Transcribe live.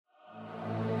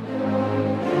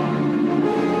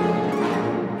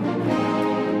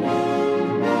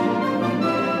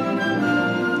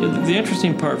the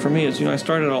interesting part for me is, I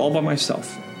started all by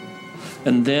myself.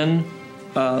 And then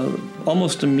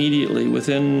almost immediately,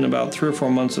 within about 3 or 4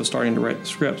 months of starting to write the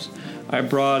scripts, I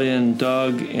brought in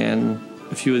Doug and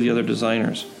a few of the other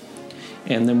designers.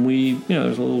 And then we,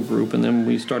 there's a little group, and then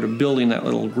we started building that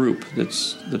little group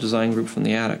that's the design group from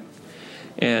the attic.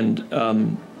 And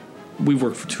we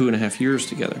worked for 2.5 years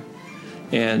together.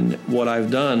 And what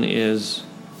I've done is,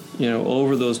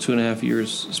 over those 2.5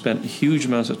 years, spent huge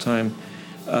amounts of time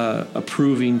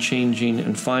approving, changing,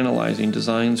 and finalizing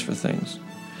designs for things.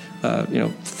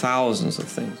 Thousands of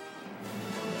things.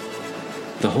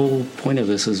 The whole point of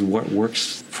this is what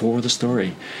works for the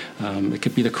story. It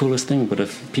could be the coolest thing, but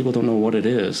if people don't know what it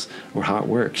is or how it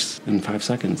works in 5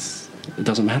 seconds, it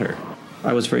doesn't matter.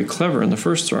 I was very clever in the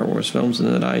first Star Wars films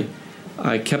in that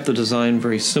I kept the design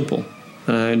very simple,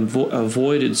 and I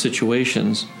avoided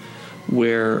situations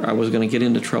where I was going to get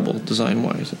into trouble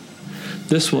design-wise.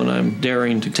 This one, I'm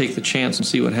daring to take the chance and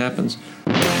see what happens.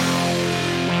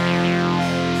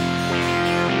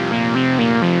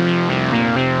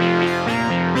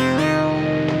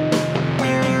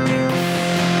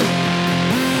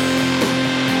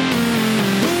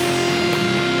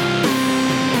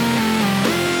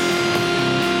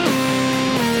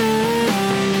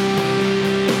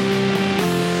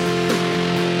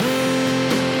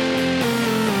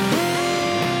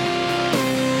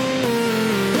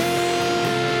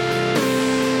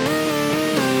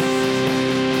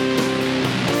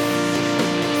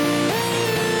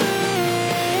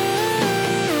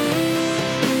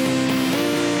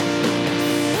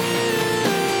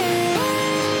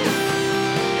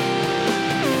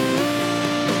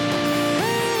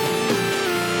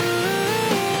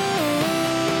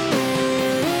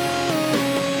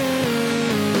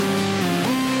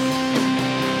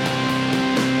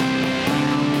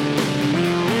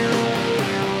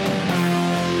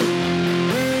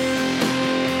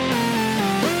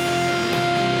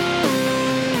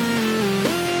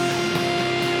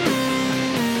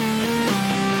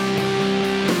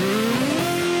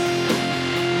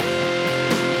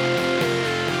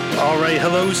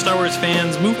 Hello, Star Wars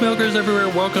fans, Move Milkers everywhere.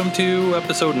 Welcome to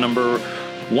episode number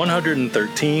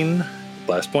 113.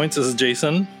 Blast Points. This is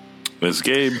Jason. This is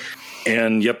Gabe.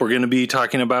 And yep, we're going to be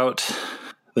talking about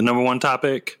the number one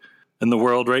topic in the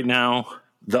world right now,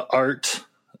 the art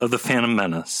of the Phantom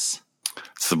Menace.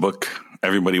 It's the book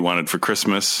everybody wanted for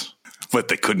Christmas, but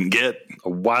they couldn't get. A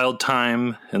wild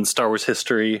time in Star Wars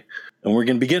history. And we're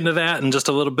going to be getting to that in just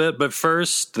a little bit. But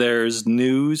first, there's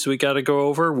news we got to go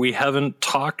over. We haven't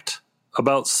talked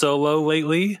about Solo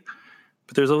lately,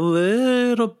 but there's a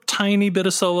little tiny bit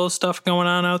of Solo stuff going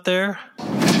on out there.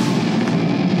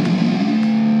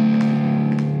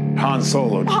 Han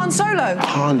Solo. Han Solo.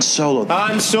 Han Solo.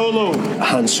 Han Solo.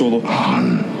 Han Solo.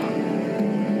 Han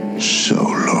Solo.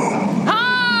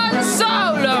 Han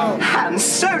Solo. Han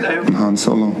Solo. Han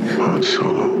Solo. Han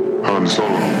Solo. Han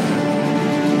Solo.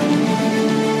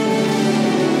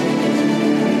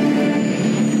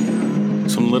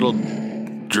 Some little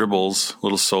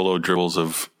Solo dribbles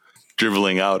of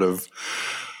dribbling out of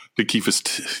to keep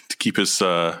us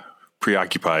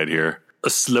preoccupied here. A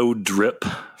slow drip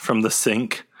from the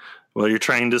sink while you're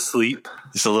trying to sleep.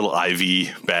 Just a little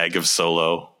IV bag of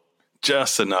Solo,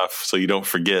 just enough so you don't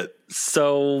forget.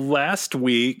 So last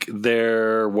week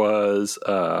there was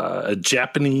a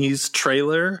Japanese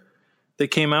trailer that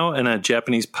came out and a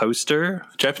Japanese poster.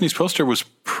 Japanese poster was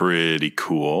pretty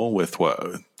cool with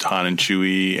Han and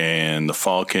Chewie and the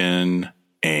Falcon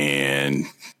and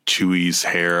Chewie's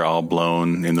hair all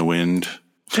blown in the wind.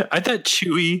 I thought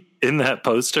Chewie in that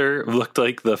poster looked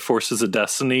like the Forces of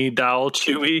Destiny doll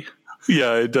Chewie.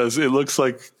 Yeah, it does. It looks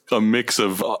like a mix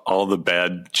of all the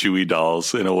bad Chewie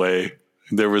dolls in a way.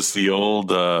 There was the old,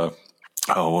 what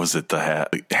was it? The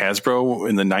Hasbro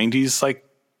in the 90s, like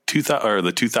 2000 or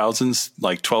the 2000s,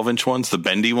 like 12-inch ones, the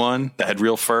bendy one that had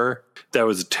real fur. That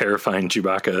was a terrifying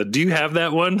Chewbacca. Do you have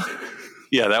that one?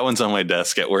 Yeah, that one's on my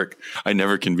desk at work. I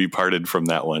never can be parted from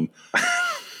that one.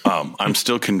 I'm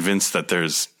still convinced that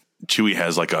Chewie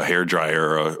has like a hair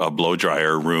dryer or a blow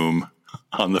dryer room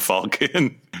on the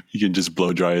Falcon. You can just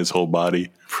blow dry his whole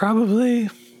body. Probably.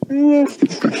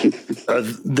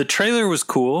 The trailer was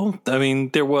cool. I mean,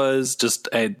 there was just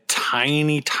a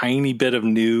tiny bit of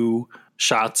new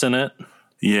shots in it.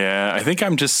 Yeah, I think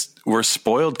we're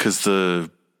spoiled because the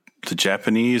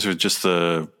Japanese or just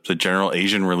the general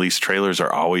Asian release trailers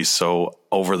are always so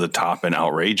over the top and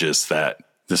outrageous that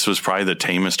this was probably the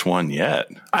tamest one yet.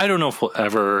 I don't know if we'll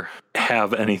ever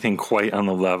have anything quite on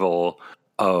the level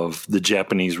of the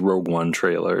Japanese Rogue One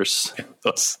trailers.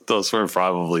 Those were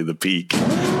probably the peak.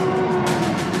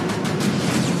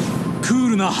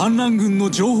 な反乱軍の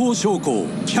情報将校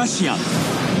キャシアン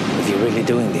If you're really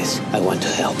doing this, I want to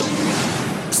help.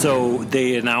 So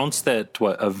they announced that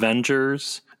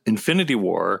Avengers Infinity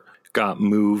War got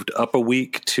moved up a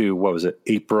week to, what was it,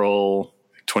 April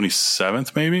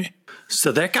 27th, maybe?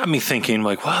 So that got me thinking,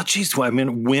 like, well, geez, I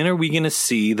mean, when are we going to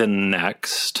see the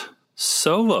next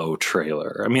Solo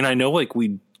trailer? I mean, I know, like,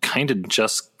 we kind of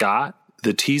just got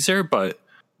the teaser, but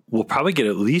we'll probably get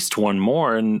at least one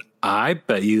more, and I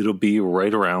bet you it'll be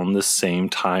right around the same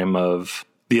time of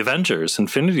the Avengers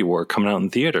Infinity War coming out in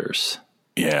theaters.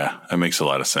 Yeah, that makes a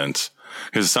lot of sense.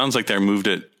 Because it sounds like they moved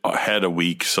it ahead a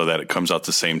week so that it comes out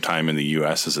the same time in the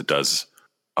U.S. as it does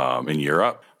in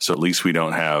Europe. So at least we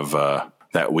don't have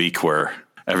that week where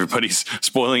everybody's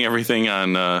spoiling everything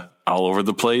on all over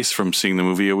the place from seeing the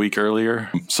movie a week earlier.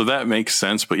 So that makes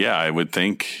sense. But yeah, I would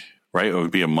think, right, it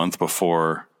would be a month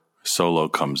before Solo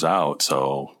comes out.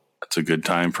 So it's a good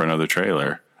time for another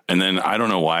trailer. And then I don't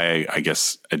know why, I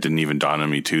guess it didn't even dawn on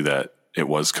me too that it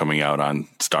was coming out on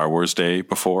Star Wars Day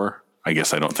before. I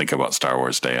guess I don't think about Star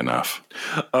Wars Day enough.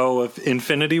 Oh,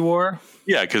 Infinity War?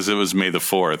 Yeah, because it was May the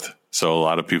 4th. So a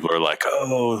lot of people are like,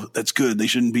 oh, that's good. They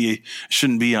shouldn't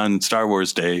be on Star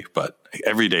Wars Day, but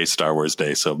every day is Star Wars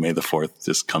Day. So May the 4th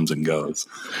just comes and goes.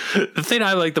 The thing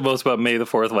I like the most about May the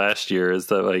 4th last year is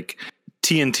that, like,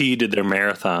 TNT did their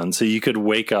marathon. So you could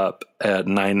wake up at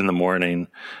 9 a.m.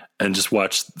 and just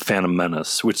watch Phantom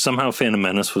Menace, which somehow Phantom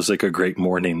Menace was like a great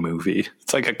morning movie.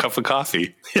 It's like a cup of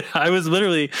coffee. Yeah, I was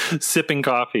literally sipping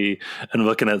coffee and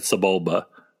looking at Sebulba.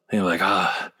 And you're like,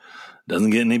 doesn't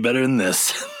get any better than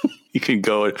this. You can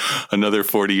go another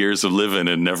 40 years of living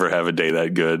and never have a day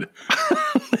that good.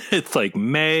 It's like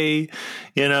May,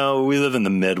 we live in the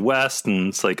Midwest, and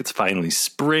it's like it's finally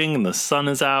spring and the sun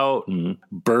is out and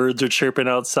birds are chirping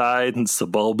outside and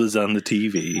Sebulba's on the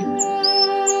TV.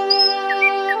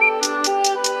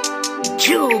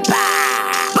 Chupa!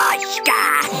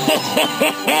 Boshka!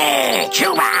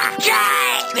 Chupa!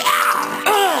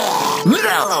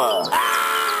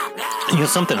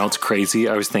 Something else crazy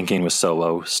I was thinking with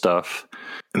Solo stuff.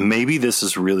 Maybe this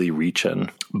is really reaching,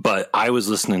 but I was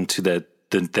listening to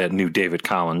that new David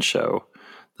Collins show,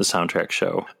 the soundtrack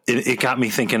show. It got me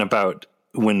thinking about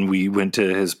when we went to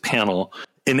his panel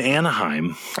in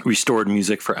Anaheim, Restored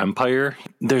Music for Empire.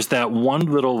 There's that one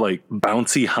little like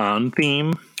bouncy Han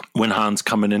theme when Han's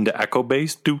coming into Echo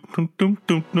Base. Doom, doom, doom,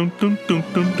 doom, doom, doom, doom,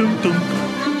 doom, doom, doom.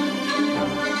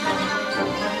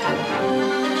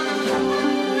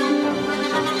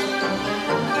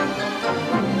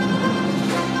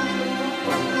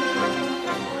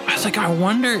 I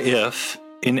wonder if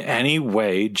in any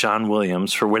way John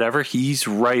Williams, for whatever he's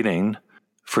writing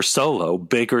for Solo,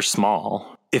 big or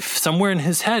small, if somewhere in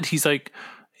his head he's like,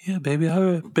 yeah, baby, I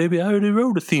already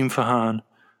wrote a theme for Han.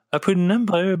 I put in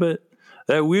Empire, but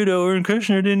that weirdo Aaron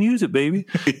Kushner didn't use it, baby.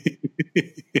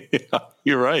 Yeah,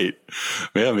 you're right.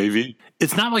 Yeah, maybe.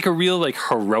 It's not like a real like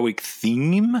heroic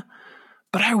theme,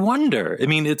 but I wonder. I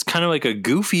mean, it's kind of like a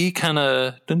goofy kind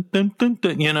of, I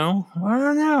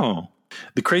don't know.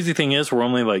 The crazy thing is we're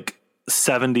only like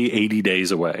 70, 80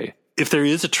 days away. If there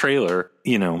is a trailer,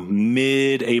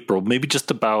 mid-April, maybe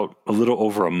just about a little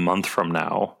over a month from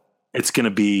now, it's going to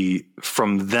be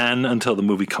from then until the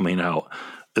movie coming out.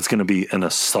 It's going to be an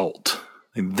assault.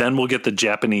 And then we'll get the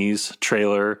Japanese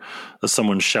trailer of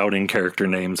someone shouting character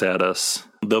names at us.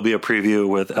 There'll be a preview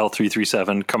with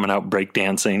L337 coming out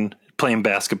breakdancing, playing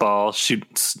basketball,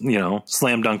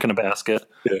 slam dunk in a basket.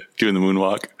 Yeah, doing the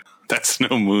moonwalk. That's no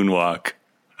moonwalk.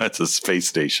 That's a space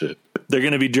station. They're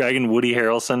going to be dragging Woody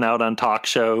Harrelson out on talk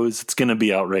shows. It's going to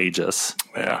be outrageous.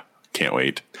 Yeah, can't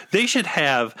wait. They should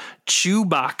have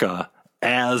Chewbacca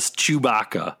as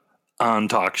Chewbacca on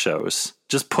talk shows.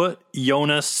 Just put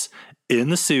Jonas in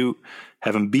the suit,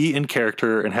 have him be in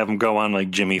character, and have him go on like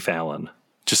Jimmy Fallon.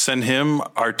 Just send him,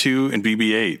 R2, and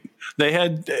BB-8. They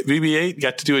had BB-8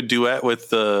 got to do a duet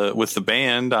with the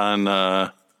band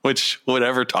on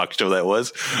whatever talk show that was.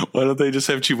 Why don't they just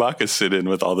have Chewbacca sit in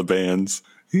with all the bands?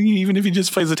 Even if he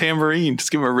just plays a tambourine,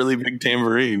 just give him a really big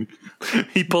tambourine.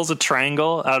 He pulls a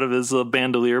triangle out of his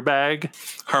bandolier bag.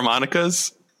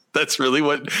 Harmonicas. That's really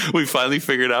what we finally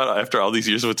figured out after all these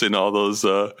years. What's in all those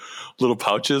little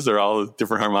pouches? They're all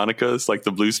different harmonicas, like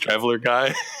the Blues Traveler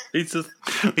guy.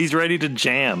 He's ready to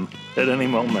jam at any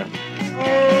moment.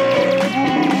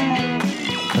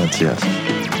 That's yes.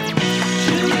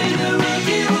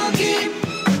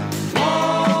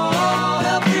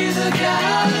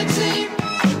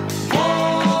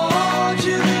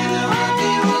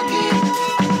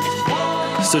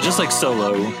 So just like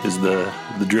Solo is the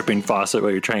dripping faucet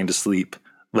while you're trying to sleep,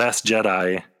 Last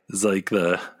Jedi is like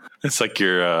the It's like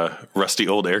your rusty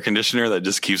old air conditioner that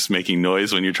just keeps making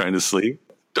noise when you're trying to sleep.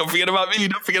 Don't forget about me.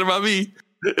 Don't forget about me.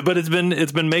 But it's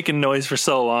been making noise for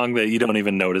so long that you don't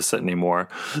even notice it anymore.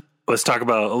 Let's talk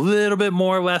about a little bit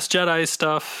more Last Jedi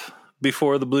stuff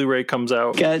before the Blu-ray comes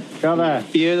out. Good. Brother.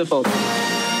 Beautiful.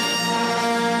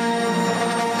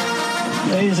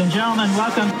 Ladies and gentlemen,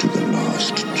 welcome to The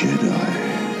Last Jedi.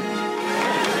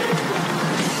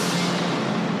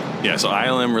 Yeah, so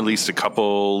ILM released a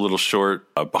couple little short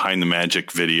behind the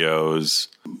magic videos.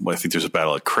 I think there's a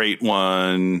Battle of Crate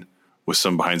one with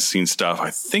some behind the scenes stuff. I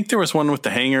think there was one with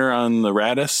the hangar on the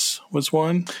Radis was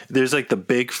one. There's like the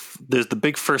big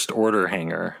First Order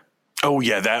hangar. Oh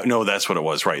yeah, that's what it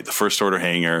was, right? The First Order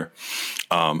hangar.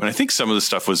 And I think some of the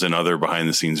stuff was in other behind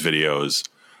the scenes videos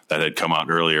that had come out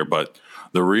earlier, but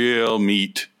the real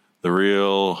meat, the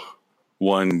real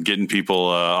one getting people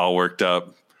all worked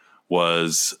up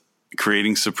was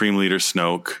creating Supreme Leader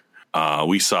Snoke.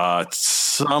 We saw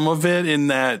some of it in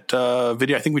that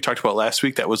video I think we talked about last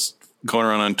week that was going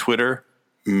around on Twitter.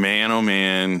 Man, oh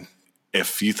man,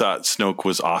 if you thought Snoke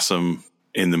was awesome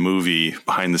in the movie,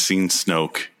 behind the scenes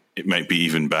Snoke, it might be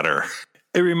even better.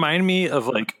 It reminded me of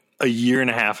like a year and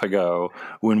a half ago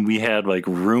when we had like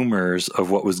rumors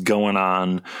of what was going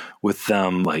on with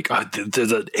them. Like,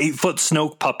 there's an 8-foot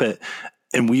Snoke puppet.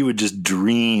 And we would just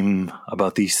dream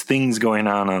about these things going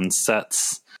on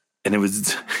sets. And it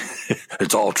was,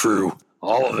 it's all true.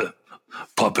 All of it.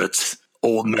 Puppets,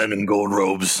 old men in gold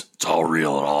robes. It's all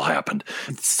real. It all happened.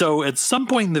 So at some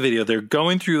point in the video, they're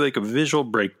going through like a visual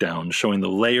breakdown showing the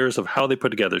layers of how they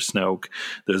put together Snoke.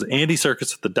 There's Andy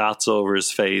Serkis with the dots over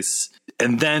his face.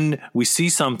 And then we see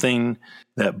something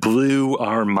that blew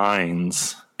our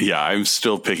minds. Yeah, I'm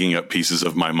still picking up pieces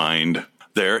of my mind.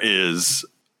 There is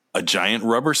a giant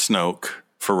rubber Snoke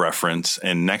for reference,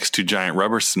 and next to giant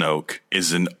rubber Snoke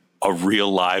is a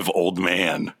real live old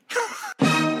man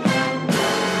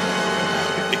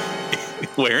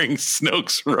wearing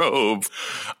Snoke's robe,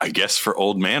 I guess for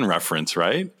old man reference,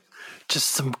 right? Just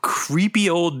some creepy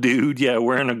old dude,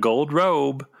 wearing a gold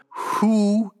robe.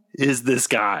 Who is this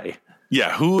guy?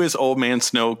 Yeah, who is old man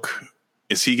Snoke?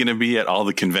 Is he going to be at all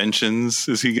the conventions?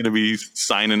 Is he going to be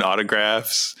signing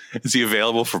autographs? Is he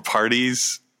available for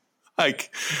parties?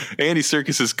 Like, Andy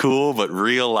Serkis is cool, but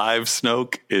real live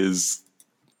Snoke is,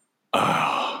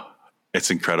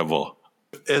 it's incredible.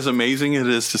 As amazing as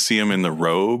it is to see him in the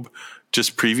robe,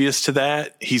 just previous to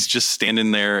that, he's just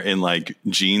standing there in like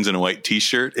jeans and a white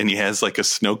t-shirt, and he has like a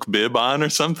Snoke bib on or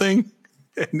something.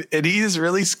 And he's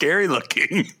really scary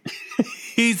looking.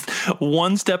 He's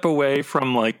one step away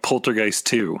from like Poltergeist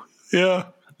 2. Yeah.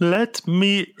 Let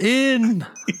me in.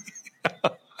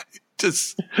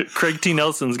 Just Craig T.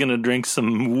 Nelson's going to drink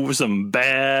some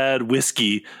bad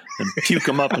whiskey and puke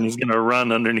him up, and he's going to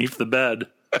run underneath the bed.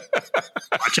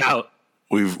 Watch out.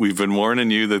 We've been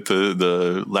warning you that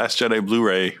the Last Jedi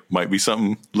Blu-ray might be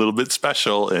something a little bit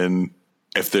special, and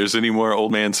if there's any more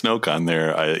old man Snoke on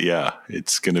there,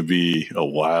 it's going to be a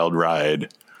wild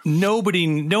ride.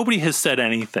 Nobody has said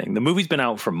anything. The movie's been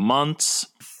out for months,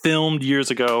 filmed years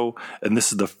ago, and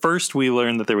this is the first we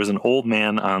learned that there was an old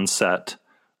man on set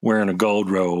wearing a gold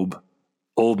robe,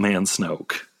 old man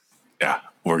Snoke. Yeah,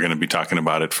 we're going to be talking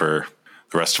about it for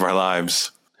the rest of our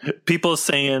lives. People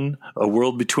saying a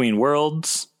world between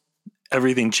worlds,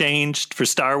 everything changed for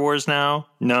Star Wars now.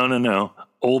 No.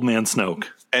 Old man Snoke.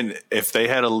 And if they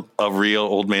had a real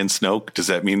old man Snoke, does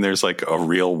that mean there's like a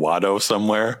real Watto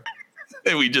somewhere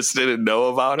and we just didn't know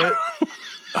about it?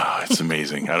 Oh, it's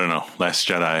amazing. I don't know. Last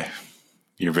Jedi,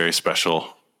 you're a very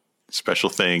special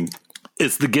thing.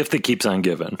 It's the gift that keeps on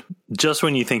giving. Just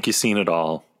when you think you've seen it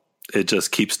all, it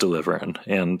just keeps delivering.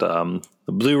 And the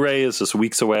Blu-ray is just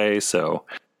weeks away, so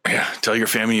yeah, tell your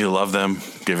family you love them.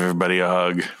 Give everybody a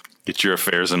hug. Get your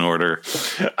affairs in order.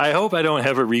 I hope I don't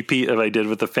have a repeat of I did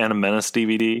with the Phantom Menace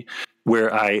DVD,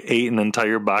 where I ate an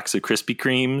entire box of Krispy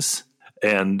Kremes,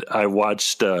 and I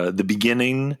watched the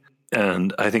beginning,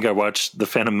 and I think I watched the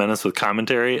Phantom Menace with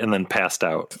commentary, and then passed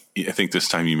out. I think this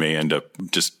time you may end up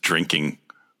just drinking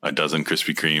a dozen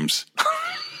Krispy Kremes.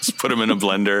 Just put them in a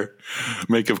blender,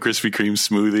 make a Krispy Kreme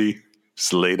smoothie,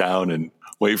 just lay down and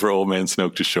wait for old man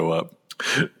Snoke to show up.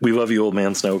 We love you, old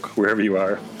man Snoke, wherever you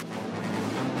are.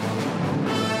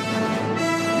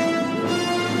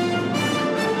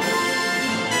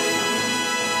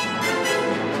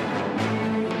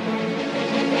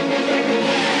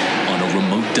 On a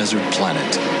remote desert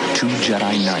planet, two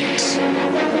Jedi Knights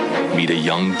meet a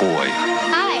young boy.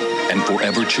 Hi. And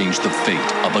forever change the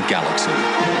fate of a galaxy.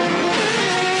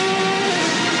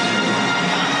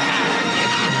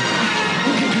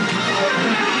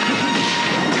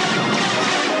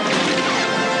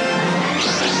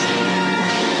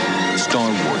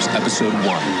 Episode 1,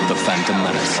 The Phantom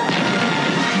Menace.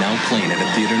 Now playing at a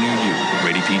theater near you.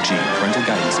 Rated PG. Parental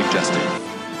guidance suggested.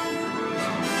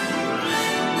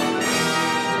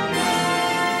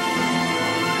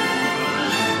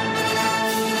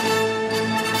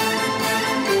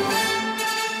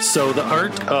 So, The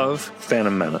Art of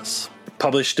Phantom Menace,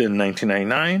 published in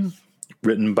 1999,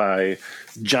 written by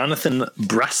Jonathan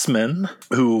Bressman,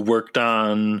 who worked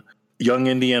on Young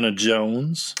Indiana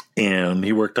Jones, and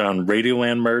he worked on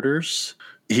Radioland Murders.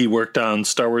 He worked on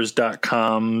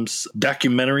StarWars.com's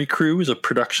documentary crew as a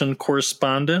production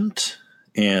correspondent,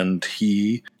 and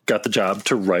he got the job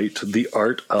to write the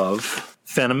Art of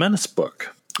Phantom Menace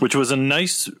book, which was a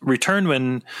nice return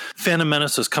when Phantom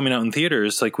Menace was coming out in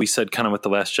theaters. Like we said, kind of with The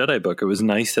Last Jedi book, it was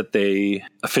nice that they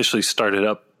officially started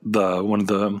up one of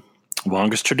the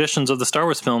longest traditions of the Star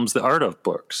Wars films, the Art of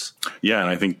books. Yeah, and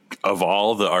I think of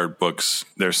all the art books,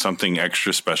 there's something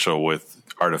extra special with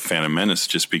Art of Phantom Menace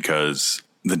just because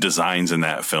the designs in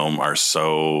that film are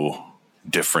so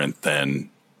different than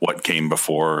what came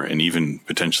before and even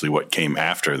potentially what came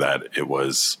after that. It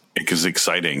was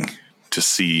exciting to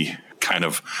see, kind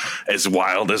of as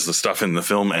wild as the stuff in the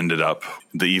film ended up,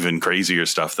 the even crazier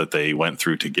stuff that they went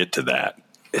through to get to that.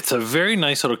 It's a very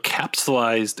nice little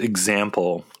capsulized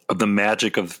example of the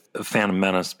magic of Phantom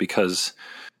Menace because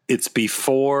it's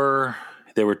before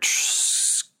they were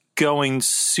going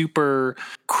super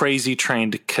crazy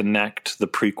trying to connect the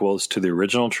prequels to the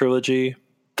original trilogy.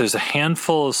 There's a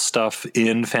handful of stuff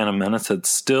in Phantom Menace that's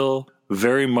still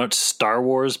very much Star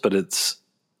Wars, but it's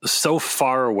so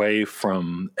far away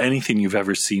from anything you've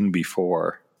ever seen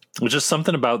before, which is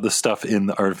something about the stuff in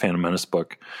the Art of Phantom Menace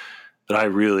book that I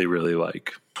really, really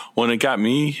like. Well, and it got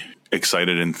me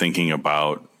excited in thinking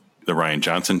about the Rian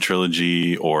Johnson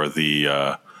trilogy or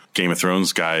the Game of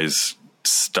Thrones guys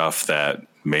stuff, that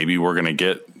maybe we're going to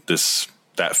get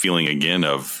that feeling again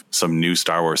of some new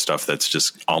Star Wars stuff that's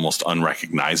just almost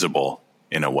unrecognizable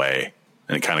in a way.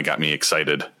 And it kind of got me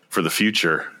excited for the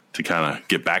future to kind of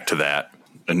get back to that.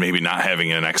 And maybe not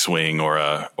having an X-Wing or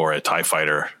a TIE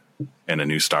fighter in a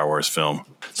new Star Wars film.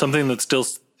 Something that still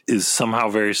is somehow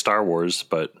very Star Wars,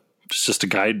 but it's just a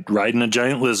guy riding a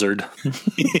giant lizard.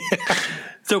 Yeah.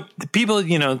 So people,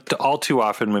 all too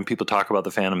often when people talk about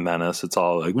the Phantom Menace, it's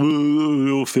all like,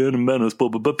 whoa, Phantom Menace, blah,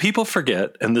 blah, but people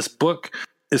forget, and this book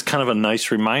is kind of a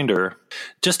nice reminder,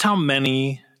 just how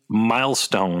many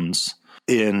milestones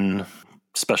in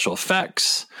special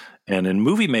effects and in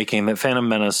movie making that Phantom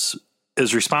Menace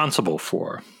is responsible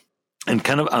for. And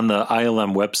kind of on the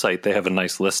ILM website, they have a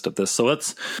nice list of this. So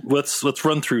let's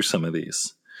run through some of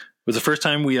these. It was the first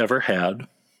time we ever had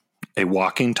a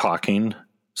walking, talking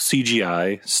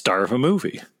CGI star of a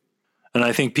movie. And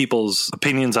I think people's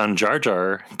opinions on Jar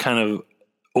Jar kind of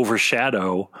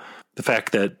overshadow the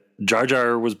fact that Jar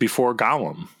Jar was before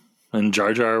Gollum, and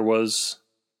Jar Jar was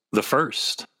the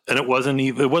first. And it wasn't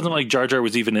like Jar Jar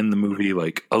was even in the movie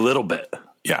like a little bit.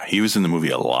 Yeah, he was in the movie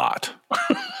a lot.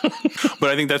 But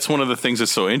I think that's one of the things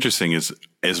that's so interesting is,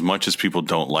 as much as people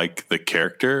don't like the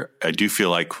character, I do feel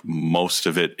like most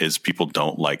of it is people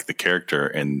don't like the character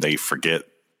and they forget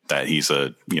that he's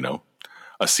a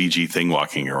CG thing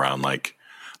walking around. Like,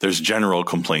 there's general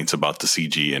complaints about the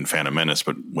CG in Phantom Menace,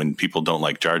 but when people don't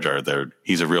like Jar Jar,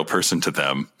 he's a real person to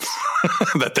them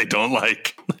that they don't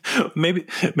like.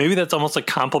 Maybe that's almost a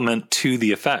compliment to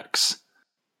the effects.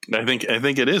 I think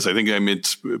it is. I mean,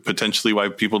 it's potentially why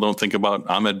people don't think about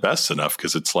Ahmed Best enough,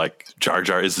 because it's like Jar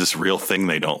Jar is this real thing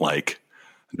they don't like,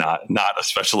 not a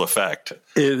special effect.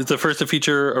 It's the first to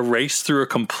feature a race through a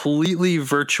completely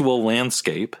virtual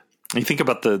landscape. You think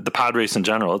about the pod race in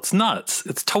general, it's nuts.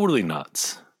 It's totally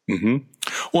nuts. Mm-hmm.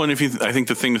 Well, and I think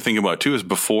the thing to think about too is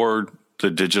before the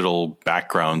digital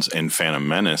backgrounds in Phantom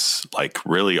Menace, like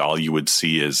really all you would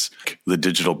see is the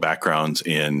digital backgrounds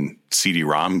in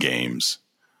CD-ROM games.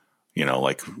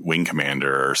 Like Wing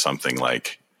Commander or something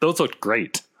like. Those look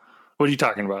great. What are you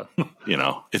talking about?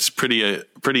 It's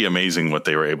pretty amazing what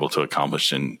they were able to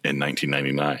accomplish in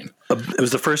 1999. It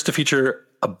was the first to feature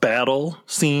a battle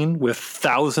scene with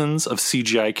thousands of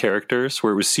CGI characters,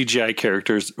 where it was CGI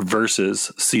characters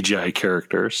versus CGI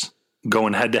characters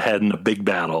going head to head in a big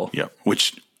battle. Yeah,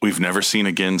 which we've never seen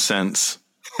again since.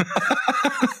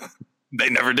 They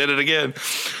never did it again.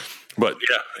 But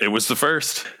yeah, it was the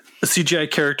first. CGI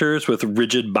characters with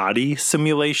rigid body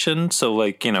simulation. So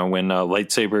when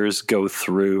lightsabers go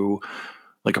through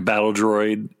like a battle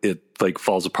droid, it like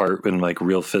falls apart in like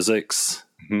real physics.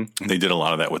 Mm-hmm. They did a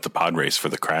lot of that with the pod race for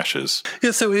the crashes.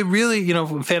 Yeah. So it really,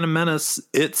 Phantom Menace,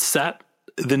 it set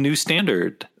the new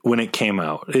standard when it came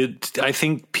out. I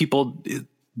think people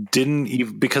didn't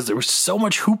even, because there was so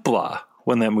much hoopla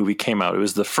when that movie came out. It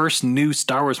was the first new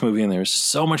Star Wars movie, and there was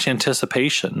so much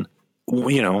anticipation.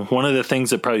 You know, one of the things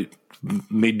that probably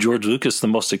made George Lucas the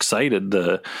most excited,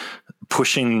 the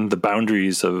pushing the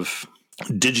boundaries of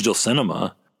digital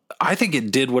cinema, I think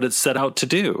it did what it set out to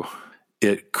do.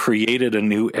 It created a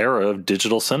new era of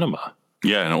digital cinema.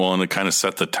 Yeah, and it kind of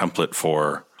set the template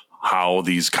for how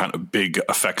these kind of big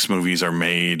effects movies are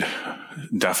made.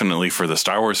 Definitely for the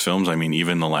Star Wars films. I mean,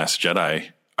 even The Last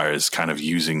Jedi is kind of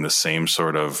using the same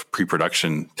sort of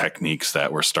pre-production techniques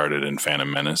that were started in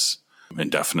Phantom Menace. And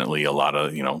definitely a lot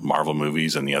of, Marvel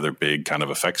movies and the other big kind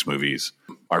of effects movies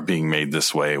are being made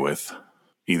this way, with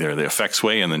either the effects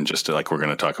way and then just like we're going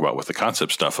to talk about with the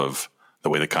concept stuff of the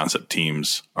way the concept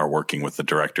teams are working with the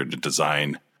director to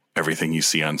design everything you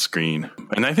see on screen.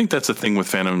 And I think that's the thing with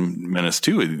Phantom Menace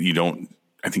too.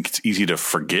 I think it's easy to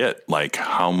forget like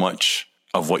how much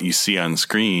of what you see on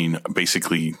screen,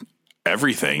 basically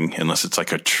everything, unless it's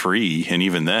like a tree. And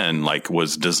even then, like,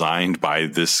 was designed by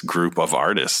this group of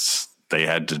artists. They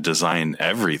had to design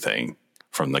everything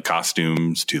from the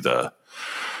costumes to the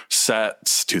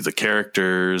sets, to the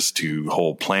characters, to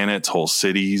whole planets, whole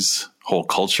cities, whole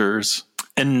cultures.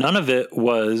 And none of it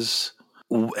was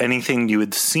anything you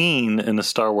had seen in a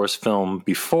Star Wars film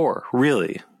before,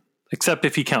 really, except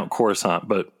if you count Coruscant,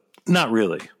 but not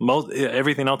really.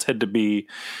 Everything else had to be,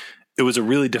 it was a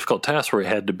really difficult task where it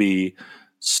had to be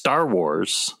Star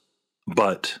Wars,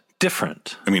 but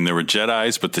different. I mean, there were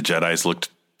Jedis, but the Jedis looked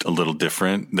a little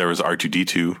different. There was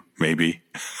R2-D2, maybe.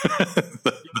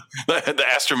 the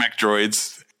astromech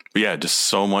droids. But yeah, just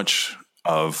so much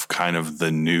of kind of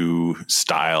the new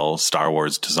style Star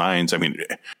Wars designs. I mean,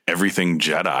 everything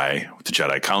Jedi, the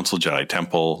Jedi Council, Jedi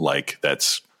Temple, like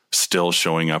that's still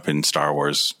showing up in Star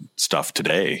Wars stuff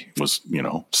today was,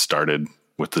 started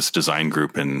with this design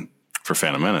group for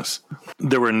Phantom Menace.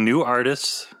 There were new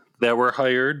artists that were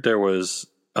hired. There was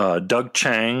Doug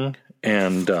Chiang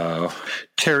and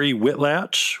Terry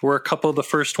Whitlatch were a couple of the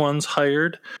first ones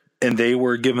hired. And they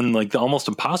were given like the almost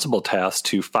impossible task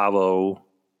to follow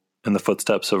in the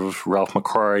footsteps of Ralph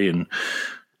McQuarrie and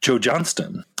Joe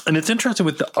Johnston. And it's interesting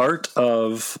with the art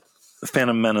of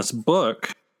Phantom Menace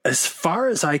book, as far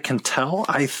as I can tell,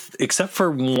 except for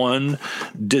one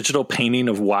digital painting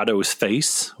of Watto's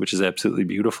face, which is absolutely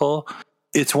beautiful,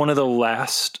 it's one of the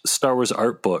last Star Wars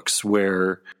art books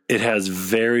where it has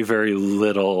very, very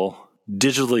little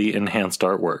digitally enhanced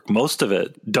artwork. Most of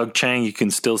it, Doug Chiang, you can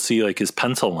still see like his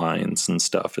pencil lines and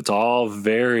stuff. It's all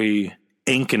very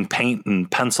ink and paint and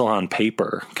pencil on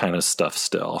paper kind of stuff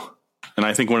still. And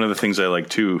I think one of the things I like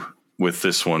too with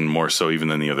this one, more so even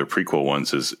than the other prequel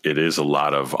ones, is it is a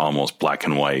lot of almost black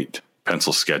and white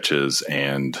pencil sketches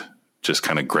and just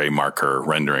kind of gray marker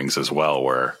renderings as well,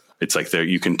 where it's like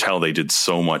you can tell they did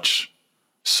so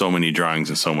many drawings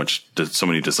and so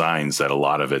many designs that a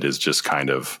lot of it is just kind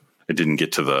of, it didn't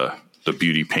get to the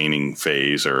beauty painting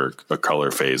phase or a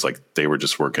color phase. Like they were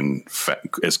just working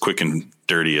as quick and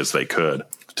dirty as they could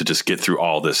to just get through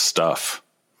all this stuff.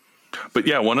 But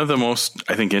yeah, one of the most,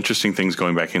 I think, interesting things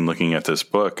going back and looking at this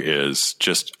book is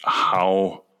just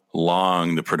how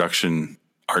long the production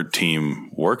art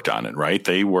team worked on it, right?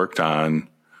 They were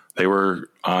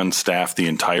on staff the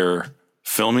entire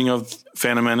filming of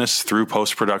Phantom Menace through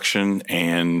post-production.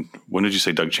 And when did you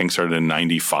say Doug Chiang started in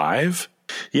 95?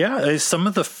 Yeah, some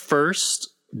of the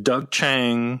first Doug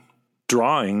Chiang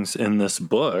drawings in this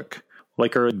book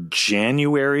are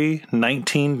January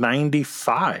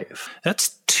 1995.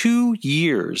 That's 2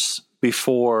 years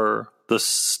before the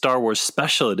Star Wars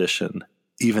Special Edition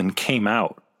even came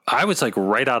out. I was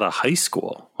right out of high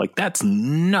school. That's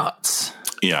nuts.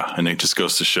 Yeah, and it just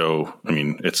goes to show, I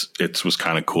mean, it was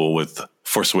kind of cool with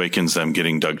Force Awakens, them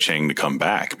getting Doug Chiang to come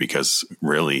back, because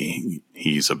really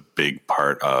he's a big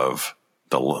part of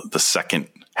the second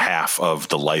half of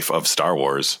the life of Star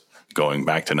Wars going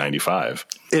back to 95.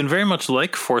 And very much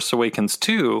like Force Awakens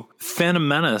 2, Phantom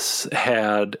Menace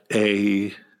had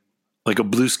a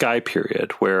blue sky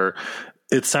period where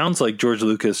it sounds like George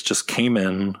Lucas just came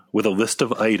in with a list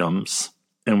of items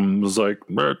and was like,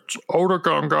 it's Oda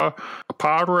Gunga,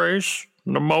 pod race,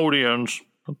 Nemodians.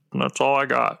 That's all I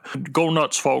got. Go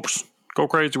nuts, folks. Go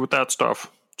crazy with that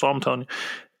stuff. That's all I'm telling you.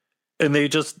 And they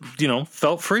just,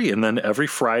 felt free. And then every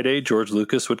Friday, George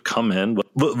Lucas would come in,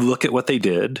 look at what they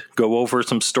did, go over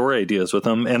some story ideas with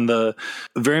them. And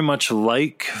very much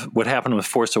like what happened with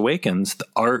Force Awakens, the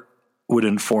art would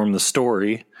inform the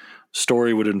story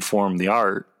would inform the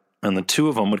art, and the two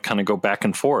of them would kind of go back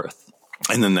and forth.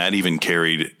 And then that even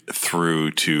carried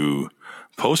through to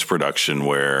post-production,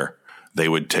 where they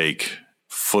would take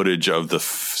footage of the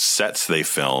sets they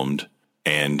filmed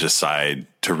and decide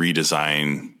to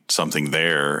redesign something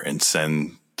there and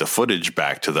send the footage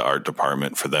back to the art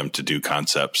department for them to do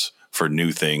concepts for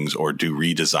new things or do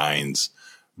redesigns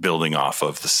building off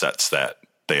of the sets that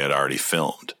they had already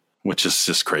filmed, which is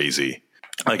just crazy.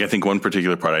 Like, I think one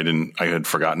particular part I had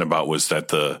forgotten about was that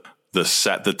the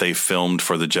set that they filmed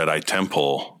for the Jedi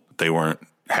Temple, they weren't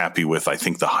happy with, I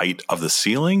think, the height of the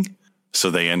ceiling.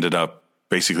 So they ended up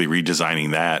basically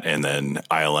redesigning that. And then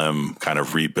ILM kind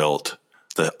of rebuilt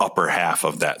the upper half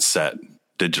of that set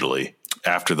digitally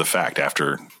after the fact,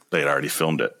 after they had already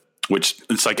filmed it, which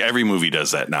it's like every movie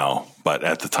does that now. But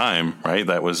at the time, right,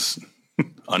 that was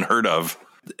unheard of.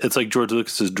 It's like George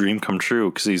Lucas's dream come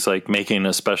true, because he's like making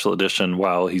a special edition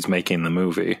while he's making the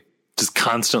movie, just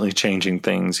constantly changing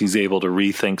things. He's able to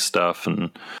rethink stuff.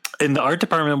 And the art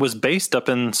department was based up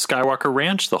in Skywalker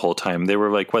Ranch the whole time. They were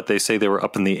like, what they say, they were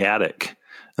up in the attic.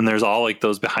 And there's all like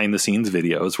those behind the scenes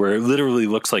videos where it literally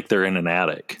looks like they're in an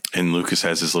attic. And Lucas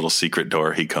has his little secret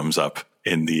door. He comes up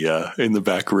in the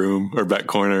back room or back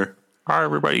corner. Hi,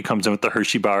 everybody. Comes in with the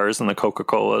Hershey bars and the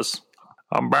Coca-Colas.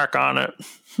 I'm back on it.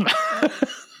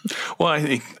 Well, I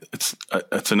think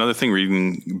it's another thing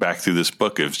reading back through this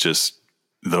book of just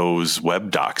those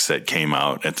web docs that came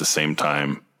out at the same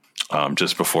time,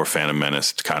 just before Phantom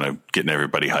Menace, kind of getting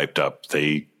everybody hyped up.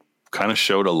 They kind of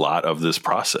showed a lot of this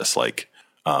process. Like,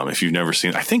 if you've never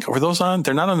seen, I think, were those on?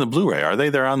 They're not on the Blu-ray, are they?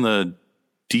 They're on the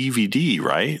DVD,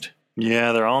 right?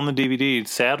 Yeah, they're all on the DVD.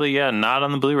 Sadly, yeah, not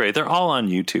on the Blu-ray. They're all on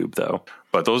YouTube, though.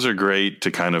 But those are great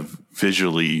to kind of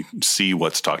visually see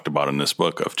what's talked about in this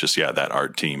book of just, that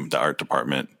art team, the art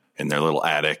department in their little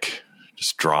attic,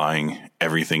 just drawing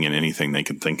everything and anything they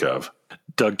could think of.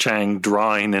 Doug Chiang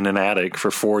drawing in an attic for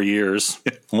 4 years.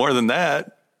 More than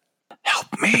that. Help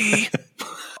me.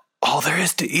 All there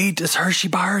is to eat is Hershey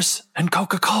bars and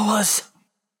Coca-Colas.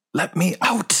 Let me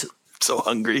out. So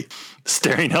hungry.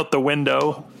 Staring out the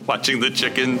window. Watching the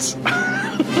chickens.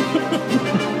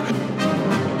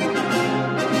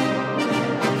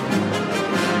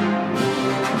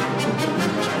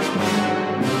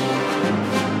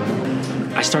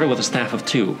 I started with a staff of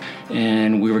 2,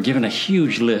 and we were given a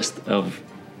huge list of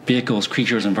vehicles,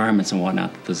 creatures, environments, and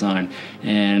whatnot to design.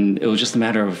 And it was just a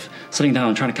matter of sitting down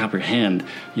and trying to comprehend,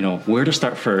 where to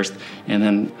start first, and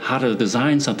then how to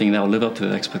design something that will live up to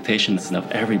the expectations of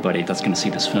everybody that's going to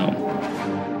see this film.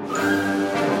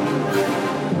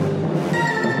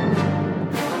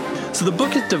 So the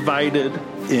book is divided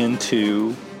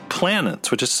into planets,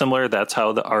 which is similar. That's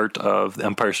how the art of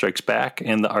Empire Strikes Back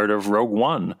and the art of Rogue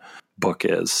One book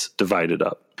is divided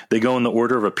up. They go in the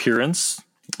order of appearance.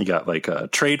 You got like a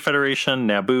Trade Federation,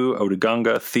 Naboo, Otoh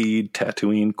Gunga, Theed,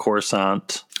 Tatooine,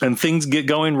 Coruscant. And things get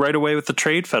going right away with the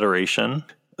Trade Federation.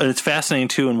 And it's fascinating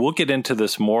too, and we'll get into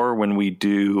this more when we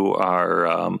do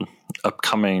our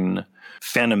upcoming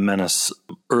Phantom Menace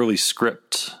early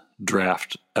script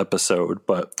draft episode,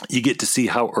 but you get to see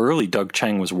how early Doug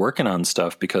Chiang was working on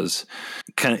stuff, because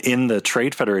kind of in the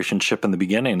Trade Federation ship in the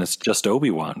beginning, it's just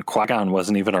Obi-Wan. Qui-Gon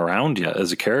wasn't even around yet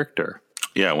as a character.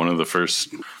 Yeah, one of the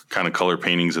first kind of color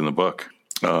paintings in the book.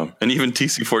 And even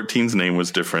TC-14's name was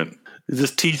different.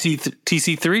 Just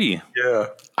TC3. Yeah.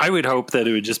 I would hope that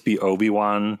it would just be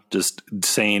Obi-Wan just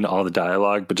saying all the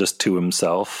dialogue, but just to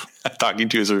himself. Talking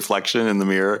to his reflection in the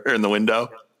mirror or in the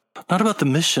window. Not about the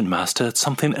mission, Master. It's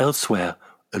something elsewhere.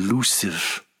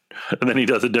 Elusive. And then he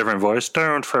does a different voice.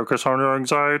 Don't focus on your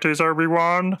anxieties,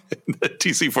 Obi-Wan.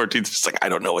 TC-14's just like, I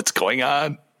don't know what's going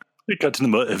on. He got to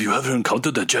the have you ever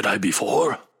encountered a Jedi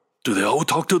before? Do they all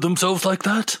talk to themselves like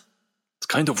that? It's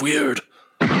kind of weird.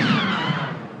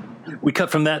 We cut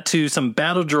from that to some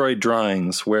battle droid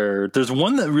drawings where there's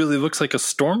one that really looks like a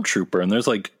stormtrooper, and there's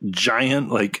like giant,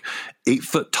 like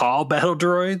 8-foot tall battle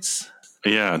droids.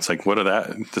 Yeah, it's like, what are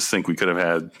that? Just think we could have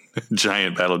had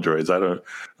giant battle droids.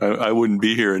 I wouldn't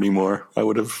be here anymore. I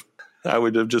would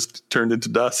have just turned into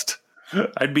dust.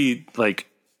 I'd be like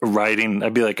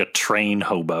I'd be like a train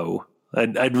hobo.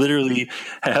 I'd literally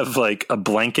have like a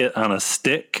blanket on a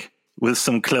stick with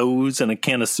some clothes and a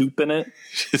can of soup in it.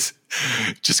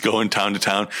 Just going town to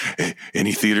town.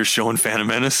 Any theaters showing Phantom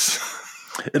Menace?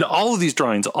 And all of these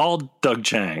drawings, all Doug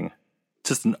Chiang.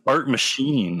 Just an art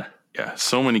machine. Yeah,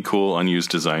 so many cool unused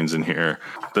designs in here.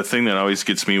 The thing that always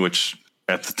gets me, which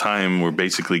at the time we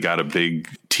basically got a big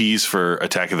tease for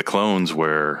Attack of the Clones,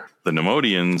 where the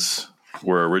Neimoidians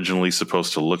were originally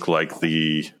supposed to look like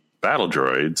the battle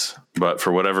droids, but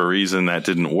for whatever reason that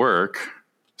didn't work.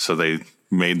 So they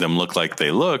made them look like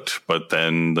they looked, but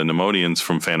then the Neimoidians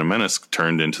from Phantom Menace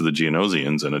turned into the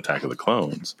Geonosians in Attack of the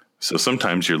Clones. So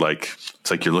sometimes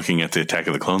it's like you're looking at the Attack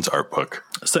of the Clones art book.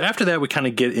 So after that, we kind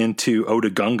of get into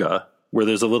Otoh Gunga, where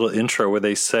there's a little intro where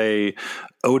they say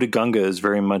Ode to Gunga is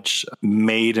very much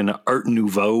made in an Art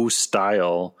Nouveau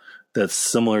style that's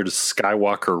similar to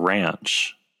Skywalker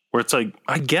Ranch. Where it's like,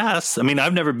 I guess. I mean,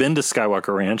 I've never been to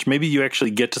Skywalker Ranch. Maybe you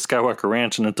actually get to Skywalker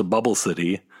Ranch and it's a bubble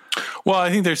city. Well, I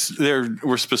think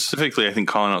we're specifically, I think,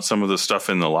 calling out some of the stuff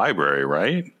in the library,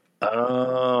 right?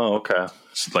 Oh, okay.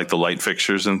 It's like the light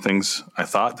fixtures and things, I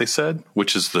thought they said,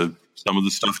 which is some of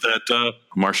the stuff that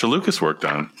Marcia Lucas worked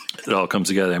on. It all comes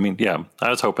together. I mean, yeah, I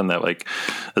was hoping that like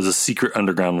there's a secret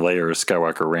underground layer of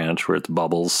Skywalker Ranch where it's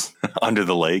bubbles. Under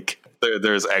the lake.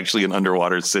 There's actually an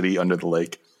underwater city under the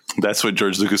lake. That's what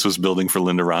George Lucas was building for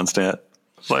Linda Ronstadt.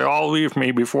 They all leave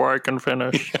me before I can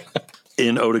finish.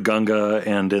 In Ode to Gunga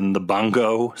and in the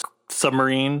Bongo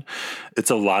submarine, it's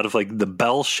a lot of like the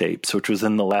bell shapes, which was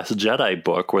in the Last Jedi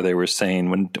book where they were saying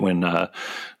when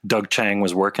Doug Chiang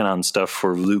was working on stuff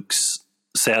for Luke's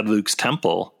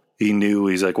temple,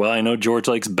 he's like, well, I know George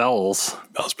likes bells.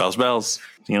 Bells.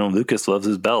 You know, Lucas loves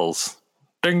his bells.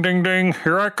 Ding, ding, ding.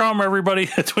 Here I come, everybody.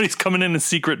 That's when he's coming in the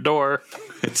secret door.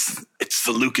 It's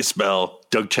the Lucas bell.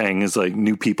 Doug Chiang is like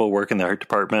new people work in the art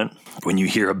department. When you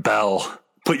hear a bell,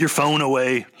 put your phone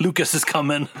away. Lucas is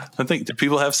coming. I think, did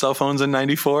people have cell phones in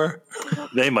 94?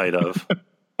 They might have.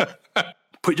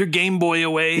 Put your Game Boy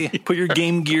away. Put your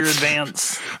Game Gear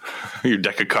Advance. Your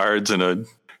deck of cards and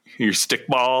your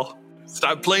stickball.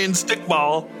 Stop playing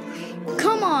stickball.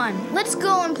 Come on, let's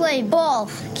go and play ball.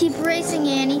 Keep racing,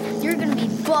 Annie. You're going to be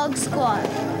Bug Squad.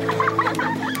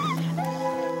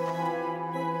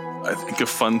 I think a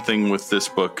fun thing with this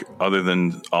book, other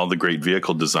than all the great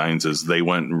vehicle designs, is they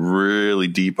went really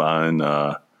deep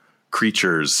on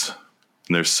creatures.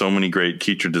 And there's so many great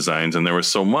creature designs, and there was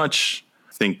so much,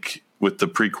 I think, with the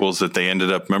prequels that they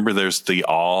ended up, remember there's the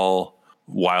all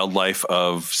wildlife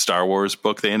of Star Wars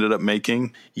book they ended up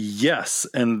making? Yes,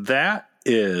 and that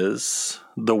is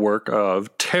the work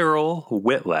of Terrell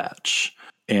Whitlatch.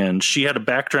 And she had a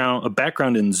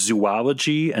background in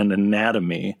zoology and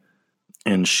anatomy.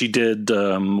 And she did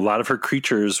a lot of her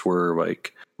creatures were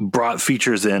like brought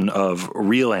features in of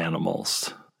real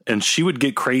animals. And she would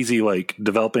get crazy, like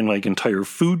developing like entire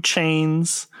food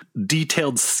chains,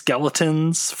 detailed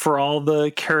skeletons for all the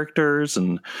characters,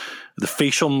 and the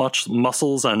facial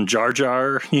muscles on Jar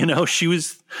Jar. You know, she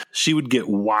would get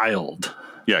wild.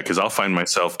 Yeah, because I'll find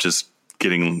myself just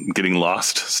getting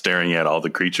lost staring at all the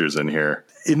creatures in here.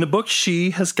 In the book,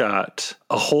 she has got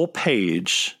a whole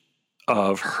page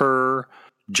of her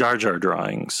Jar Jar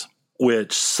drawings,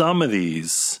 which some of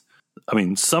these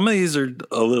are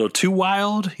a little too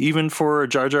wild, even for a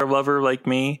Jar Jar lover like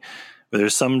me. But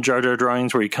there's some Jar Jar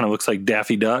drawings where he kind of looks like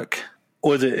Daffy Duck.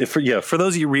 For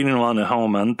those of you reading along at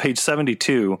home, on page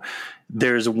 72,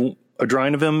 there's a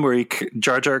drawing of him where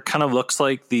Jar Jar kind of looks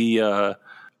like the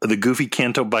goofy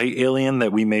Canto Bight alien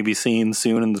that we may be seeing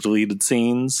soon in the deleted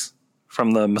scenes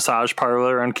from the massage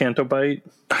parlor on Canto Bight.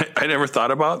 I never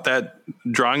thought about that.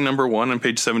 Drawing number 1 on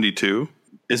page 72.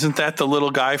 Isn't that the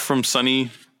little guy from Sunny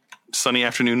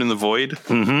Afternoon in the Void?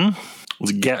 Mm-hmm.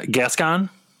 Was it Gascon?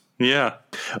 Yeah.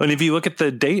 And if you look at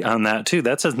the date on that too,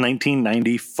 that says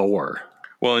 1994.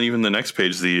 Well, and even the next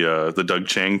page, the Doug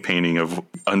Chiang painting of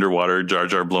underwater Jar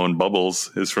Jar blowing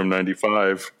bubbles is from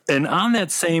 95. And on that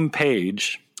same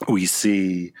page, we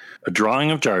see a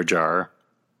drawing of Jar Jar,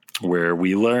 where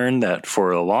we learn that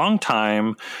for a long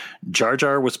time, Jar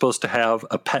Jar was supposed to have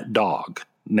a pet dog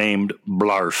named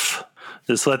Blarf.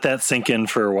 Just let that sink in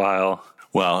for a while.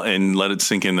 Well, and let it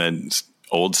sink in that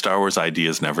old Star Wars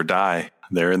ideas never die.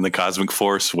 They're in the cosmic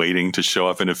force waiting to show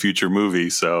up in a future movie,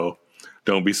 so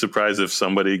don't be surprised if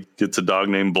somebody gets a dog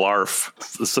named Blarf.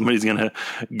 Somebody's going to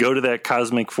go to that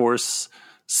cosmic force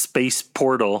space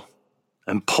portal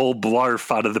and pull Blarf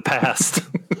out of the past.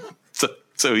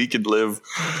 So he could live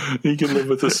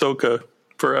with Ahsoka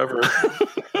forever.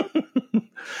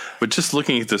 But just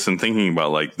looking at this and thinking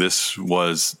about, like, this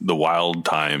was the wild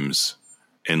times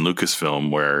in Lucasfilm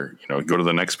where, you know, go to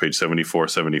the next page, 74,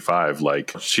 75.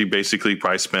 Like, she basically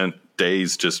probably spent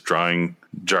days just drawing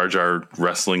Jar Jar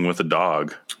wrestling with a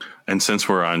dog. And since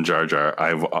we're on Jar Jar,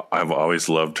 I've always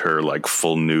loved her, like,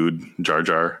 full nude Jar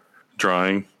Jar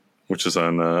drawing, which is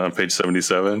on page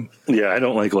 77. Yeah, I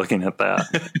don't like looking at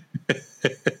that.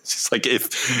 It's just like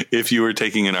if you were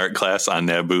taking an art class on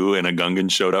Naboo and a Gungan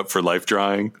showed up for life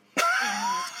drawing,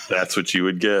 that's what you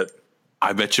would get.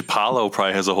 I bet you Paulo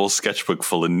probably has a whole sketchbook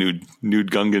full of nude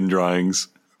Gungan drawings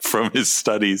from his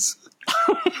studies.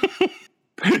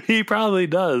 He probably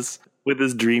does, with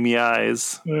his dreamy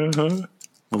eyes. Uh-huh.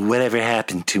 Whatever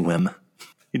happened to him?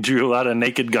 He drew a lot of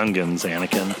naked Gungans,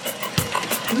 Anakin.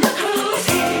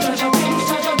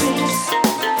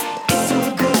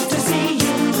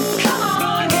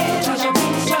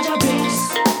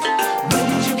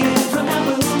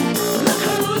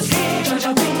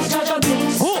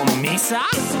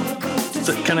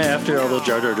 kind of after all those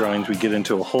Jar Jar drawings, we get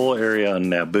into a whole area on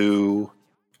Naboo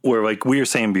where, like we were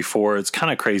saying before, it's kind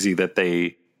of crazy that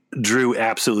they drew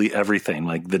absolutely everything,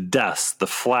 like the desks, the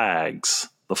flags,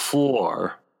 the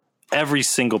floor. Every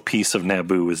single piece of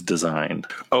Naboo is designed.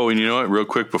 Oh, and you know what? Real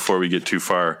quick before we get too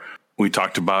far, we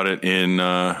talked about it in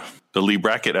the Lee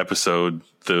Brackett episode,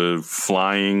 the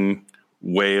flying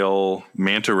whale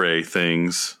manta ray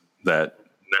things that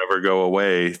never go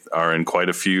away are in quite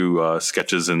a few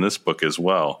sketches in this book as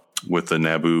well, with the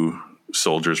Naboo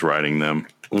soldiers riding them.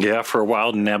 Yeah, for a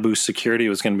while, Naboo security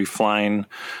was going to be flying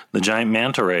the giant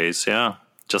manta rays. Yeah,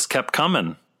 just kept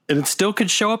coming. And it still could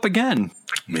show up again.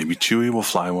 Maybe Chewie will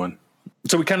fly one.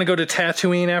 So we kind of go to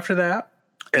Tatooine after that.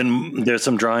 And there's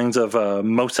some drawings of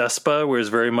Mos Espa, where it's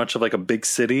very much of like a big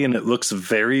city, and it looks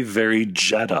very, very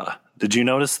Jedha. Did you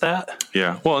notice that?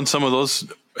 Yeah. Well, and some of those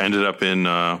ended up in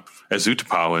as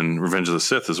Utapau in Revenge of the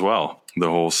Sith as well. The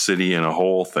whole city in a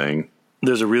whole thing.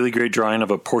 There's a really great drawing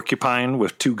of a porcupine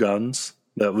with 2 guns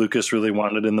that Lucas really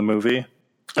wanted in the movie.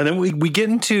 And then we get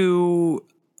into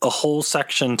a whole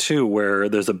section, too, where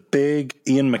there's a big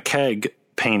Ian McKeag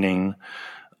painting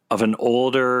of an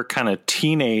older kind of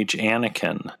teenage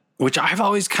Anakin, which I've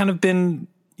always kind of been,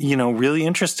 really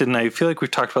interested in. I feel like we've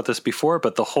talked about this before,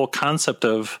 but the whole concept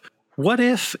of what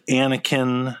if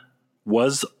Anakin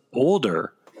was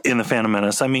older in The Phantom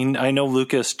Menace? I mean, I know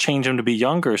Lucas changed him to be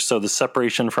younger, so the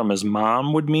separation from his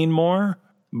mom would mean more.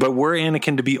 But were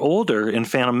Anakin to be older in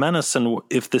Phantom Menace, and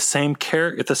if the same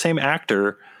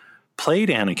actor played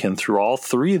Anakin through all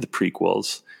 3 of the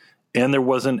prequels, and there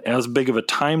wasn't as big of a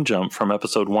time jump from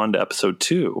episode 1 to episode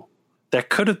 2, that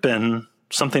could have been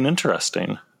something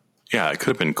interesting. Yeah, it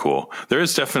could have been cool. There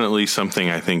is definitely something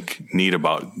I think neat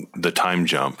about the time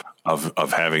jump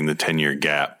of having the 10-year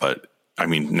gap. But I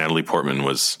mean, Natalie Portman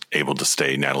was able to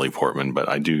stay Natalie Portman, but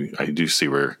I do see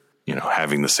where,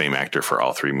 having the same actor for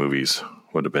all 3 movies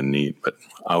would have been neat. But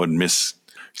I would miss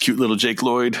cute little Jake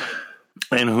Lloyd.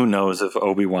 And who knows if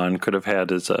Obi-Wan could have had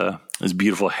his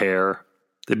beautiful hair.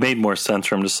 It made more sense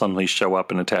for him to suddenly show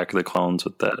up in Attack of the Clones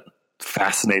with that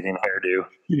fascinating hairdo.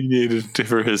 He needed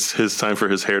for his time for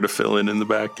his hair to fill in the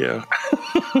back, yeah.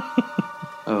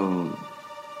 Oh,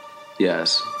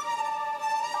 yes.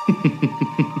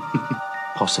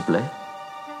 Possibly.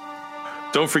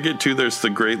 Don't forget, too, there's the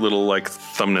great little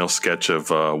thumbnail sketch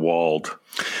of Wald.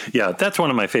 Yeah, that's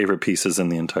one of my favorite pieces in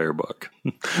the entire book.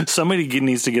 Somebody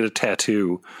needs to get a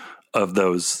tattoo of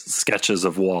those sketches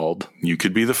of Wald. You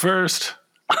could be the first.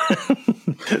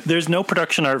 There's no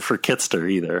production art for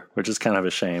Kitster either, which is kind of a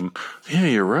shame. Yeah,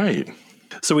 you're right.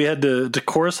 So we had to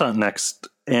Coruscant next,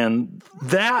 and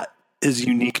that is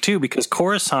unique too, because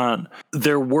Coruscant,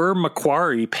 there were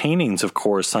Macquarie paintings of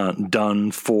Coruscant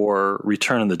done for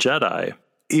Return of the Jedi.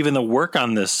 Even though work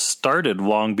on this started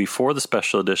long before the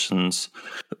special editions,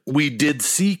 we did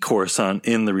see Coruscant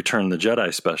in the Return of the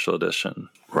Jedi special edition.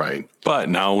 Right. But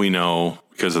now we know,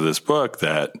 because of this book,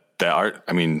 that art,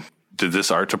 did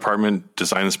this art department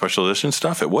design the special edition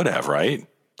stuff? It would have, right?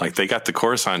 They got the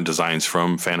Coruscant designs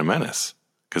from Phantom Menace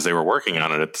because they were working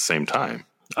on it at the same time.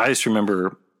 I just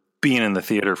remember being in the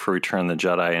theater for Return of the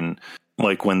Jedi, and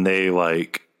when they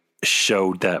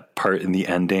showed that part in the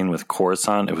ending with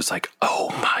Coruscant, it was oh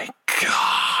my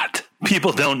God.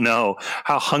 People don't know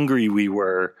how hungry we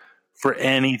were for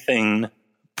anything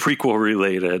prequel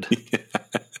related.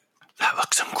 That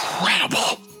looks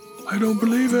incredible. I don't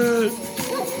believe it.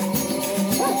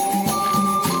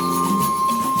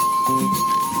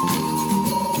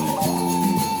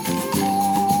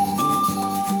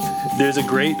 There's a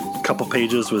great couple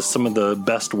pages with some of the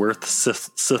best worth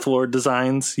Sith Lord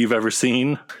designs you've ever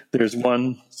seen. There's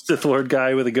one Sith Lord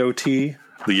guy with a goatee.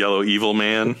 The Yellow Evil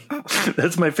Man.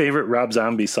 That's my favorite Rob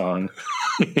Zombie song.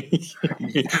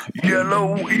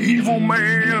 Yellow Evil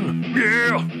Man.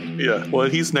 Yeah. Yeah. Well,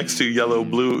 he's next to Yellow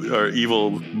Blue, or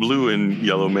Evil Blue and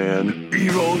Yellow Man.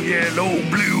 Evil Yellow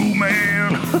Blue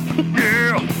Man.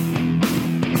 Yeah.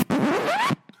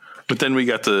 But then we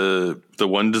got the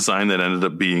one design that ended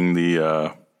up being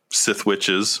the Sith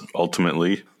Witches,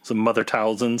 ultimately. Some Mother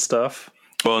Talzin stuff.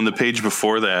 Well, on the page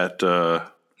before that,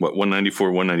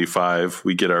 194, 195,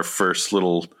 we get our first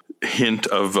little hint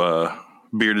of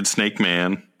Bearded Snake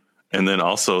Man, and then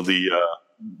also the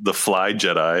Fly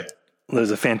Jedi.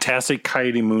 There's a fantastic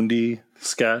Ki-Adi-Mundi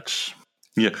sketch.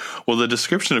 Yeah, well, the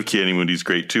description of Ki-Adi-Mundi is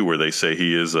great, too, where they say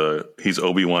he's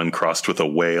Obi-Wan crossed with a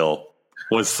whale.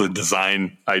 What's the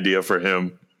design idea for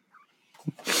him?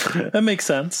 That makes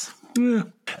sense. Yeah.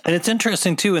 And it's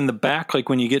interesting, too, in the back,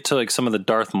 when you get to some of the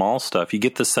Darth Maul stuff, you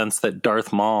get the sense that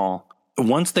Darth Maul,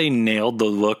 once they nailed the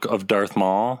look of Darth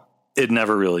Maul, it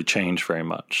never really changed very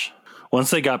much. Once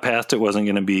they got past it wasn't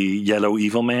going to be Yellow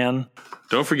Evil Man.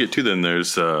 Don't forget, too, then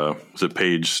there's was it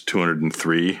page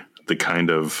 203, the kind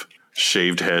of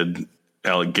shaved head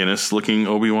Alec Guinness-looking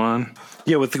Obi-Wan?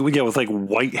 Yeah, with like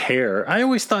white hair. I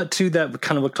always thought, too, that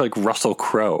kind of looked like Russell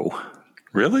Crowe.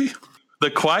 Really?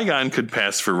 The Qui-Gon could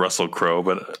pass for Russell Crowe,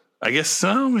 but I guess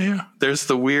so, yeah. There's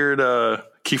the weird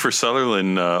Kiefer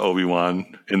Sutherland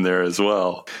Obi-Wan in there as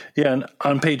well. Yeah, and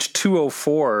on page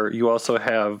 204, you also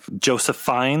have Joseph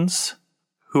Fiennes,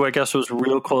 who I guess was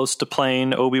real close to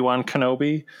playing Obi-Wan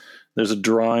Kenobi. There's a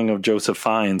drawing of Joseph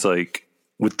Fiennes, like,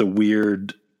 with the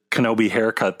weird Kenobi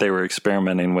haircut they were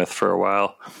experimenting with for a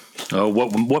while.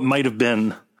 What might have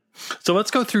been. So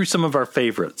let's go through some of our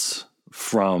favorites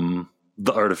from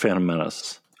The Art of Phantom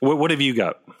Menace. What have you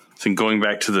got? So going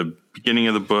back to the beginning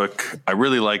of the book, I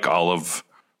really like all of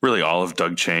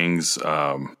Doug Chiang's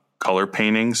color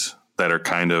paintings that are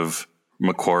kind of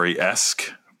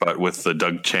Macquarie-esque, but with the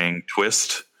Doug Chiang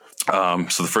twist. So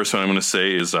the first one I'm going to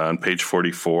say is on page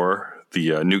 44,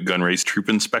 the Newt Gunray's Troop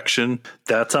Inspection.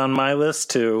 That's on my list,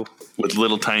 too. With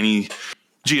little tiny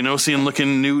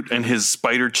Geonosian-looking Newt and his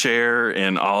spider chair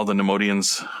and all the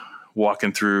Neimoidians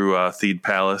walking through Theed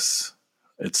Palace.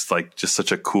 It's like just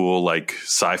such a cool, like,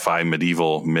 sci-fi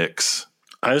medieval mix.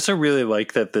 I also really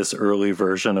like that this early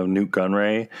version of Newt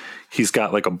Gunray, he's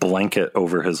got like a blanket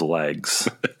over his legs.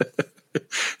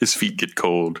 His feet get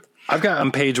cold. I've got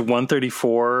on page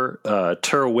 134,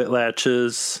 Tara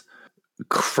Whitlatch's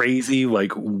crazy,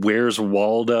 like, Where's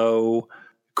Waldo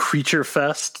Creature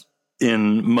Fest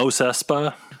in Mos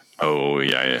Espa. Oh,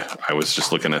 yeah. I was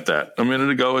just looking at that a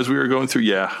minute ago as we were going through.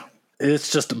 Yeah.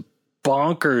 It's just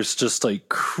bonkers, just like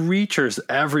creatures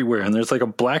everywhere. And there's like a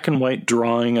black and white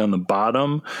drawing on the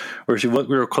bottom where if you look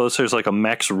real close, there's like a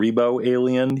Max Rebo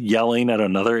alien yelling at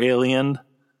another alien.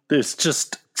 There's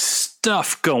just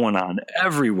stuff going on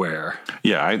everywhere.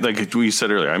 Yeah, like we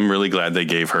said earlier, I'm really glad they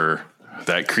gave her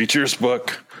that Creatures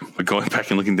book. But going back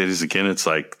and looking at these again, it's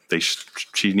like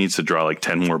she needs to draw like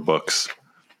 10 more books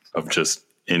of just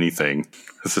anything.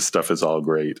 This stuff is all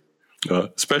great.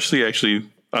 Especially actually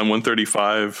on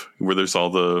 135 where there's all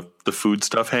the food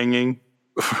stuff hanging.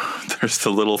 There's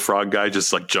the little frog guy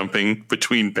just like jumping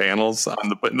between panels in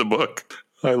the book.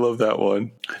 I love that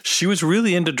one. She was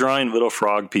really into drawing little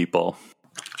frog people.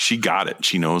 She got it.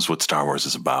 She knows what Star Wars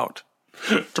is about.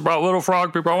 It's about little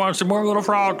frog people. I want to see more little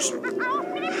frogs.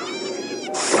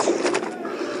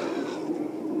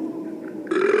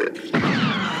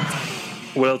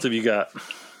 What else have you got?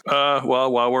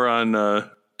 Well, while we're on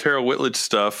Tara Whitlatch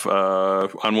stuff, on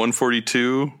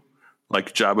 142,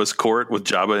 like Jabba's court with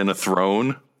Jabba in a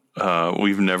throne.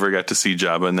 We've never got to see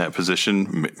Jabba in that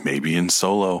position. Maybe in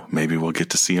Solo. Maybe we'll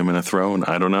get to see him in a throne.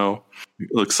 I don't know.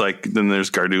 It looks like then there's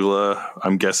Gardula,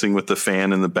 I'm guessing, with the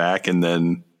fan in the back, and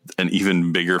then an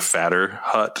even bigger, fatter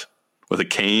Hutt with a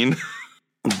cane.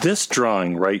 This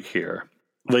drawing right here,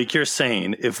 like you're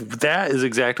saying, if that is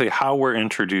exactly how we're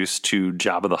introduced to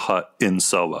Jabba the Hutt in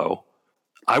Solo,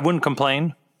 I wouldn't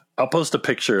complain. I'll post a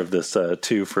picture of this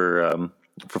too for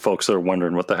folks that are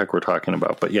wondering what the heck we're talking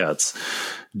about. But yeah, it's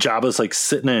Jabba's like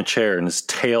sitting in a chair and his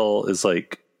tail is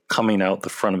like coming out the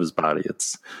front of his body.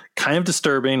 It's kind of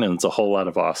disturbing and it's a whole lot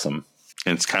of awesome.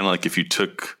 And it's kind of like if you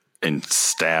took and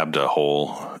stabbed a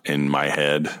hole in my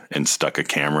head and stuck a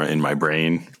camera in my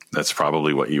brain, that's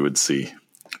probably what you would see.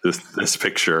 This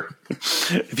picture.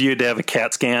 If you had to have a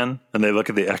CAT scan and they look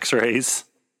at the x-rays,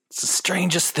 it's the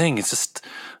strangest thing. It's just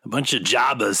a bunch of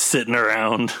Jabbas sitting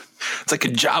around. It's like a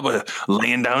Jabba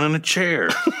laying down in a chair.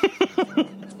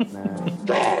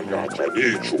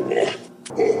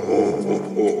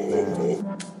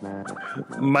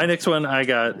 My next one I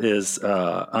got is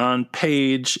on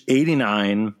page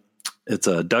 89. It's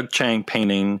a Doug Chiang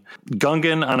painting,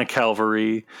 Gungan on a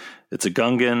cavalry. It's a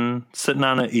Gungan sitting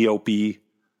on an Eopie,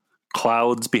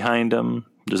 clouds behind him.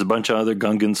 There's a bunch of other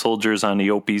Gungan soldiers on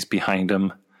Eopies behind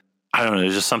him. I don't know.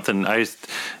 There's just something.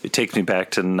 It takes me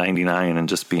back to 99 and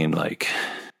just being like,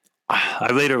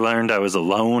 I later learned I was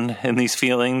alone in these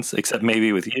feelings, except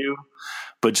maybe with you.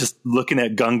 But just looking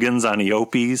at Gungans on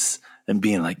Eopies and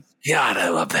being like, God, I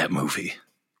love that movie.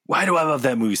 Why do I love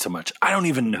that movie so much? I don't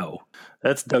even know.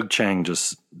 That's Doug Chiang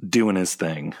just doing his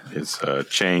thing. His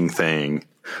Chiang thing.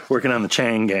 Working on the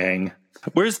Chiang gang.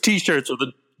 Where's T-shirts with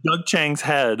the Doug Chiang's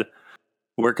head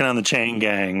working on the Chiang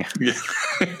gang? Yeah.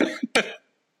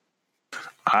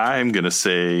 I'm going to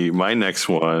say my next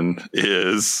one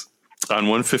is on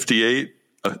 158,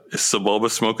 is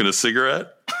Sebulba smoking a cigarette?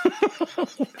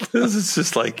 This is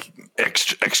just like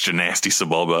extra nasty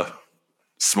Sebulba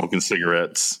smoking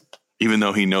cigarettes. Even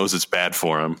though he knows it's bad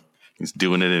for him, he's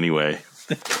doing it anyway.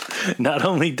 Not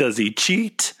only does he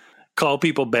cheat, call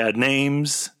people bad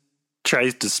names,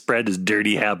 tries to spread his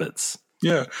dirty habits.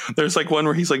 Yeah, there's like one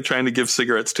where he's like trying to give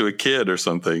cigarettes to a kid or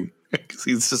something.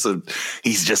 he's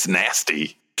just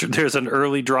nasty. There's an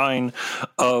early drawing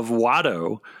of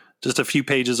Watto, just a few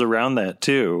pages around that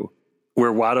too,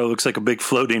 where Watto looks like a big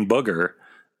floating booger,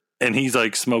 and he's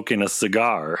like smoking a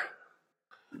cigar.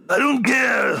 I don't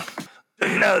care.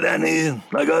 Check it out, Annie.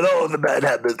 I got all the bad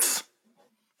habits.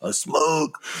 I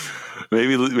smoke.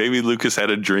 Maybe Lucas had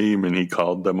a dream and he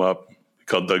called them up. He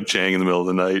called Doug Chiang in the middle of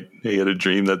the night. He had a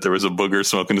dream that there was a booger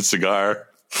smoking a cigar.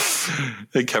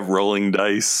 They kept rolling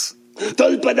dice.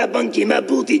 Tolpada banki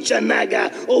mabuti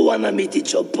chanaga o wanamiti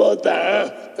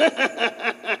chopota.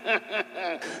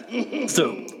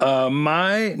 So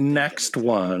my next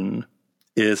one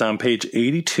is on page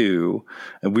 82,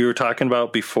 and we were talking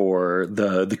about before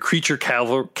the creature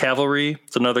cavalry.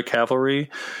 It's another cavalry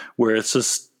where it's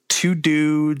just two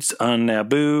dudes on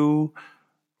Naboo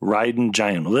riding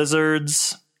giant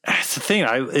lizards. That's the thing.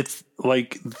 It's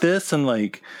like this and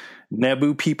like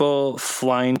Naboo people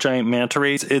flying giant manta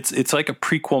rays. It's like a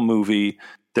prequel movie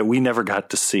that we never got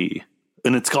to see,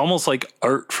 and it's almost like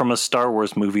art from a Star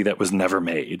Wars movie that was never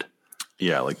made.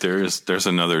 Yeah, like there's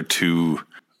another 2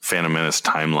 Phantom Menace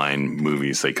timeline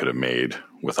movies they could have made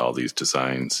with all these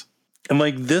designs. And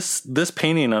like this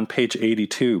painting on page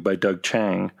 82 by Doug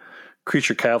Chiang,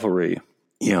 Creature Cavalry,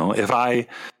 you know, if I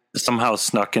somehow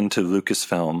snuck into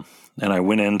Lucasfilm and I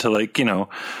went into like, you know,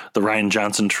 the Rian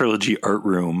Johnson trilogy art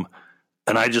room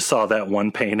and I just saw that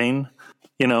one painting,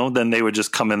 you know, then they would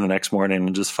just come in the next morning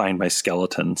and just find my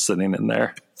skeleton sitting in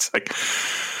there. It's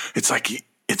like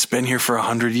it's been here for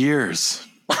 100 years.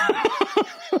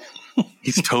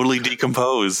 He's totally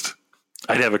decomposed.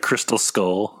 I'd have a crystal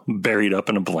skull buried up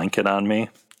in a blanket on me.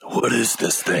 What is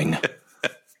this thing?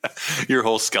 Your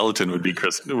whole skeleton would be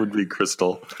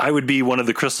crystal. I would be one of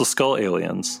the crystal skull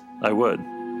aliens. I would.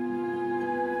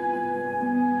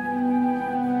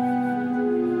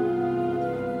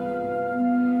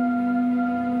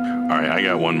 All right, I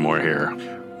got one more here.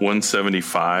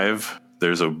 175.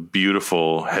 There's a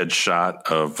beautiful headshot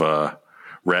of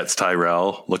Rats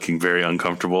Tyrell looking very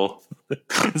uncomfortable.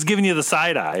 It's giving you the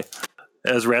side eye,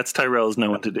 as Rats Tyrell is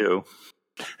known to do.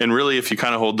 And really, if you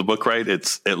kind of hold the book right,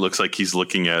 it looks like he's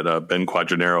looking at Ben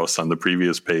Quadraneros on the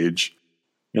previous page,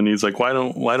 and he's like, "Why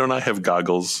don't I have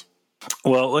goggles?"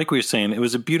 Well, like we were saying, it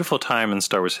was a beautiful time in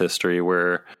Star Wars history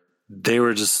where they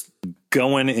were just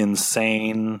going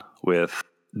insane with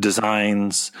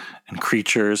designs and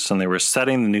creatures, and they were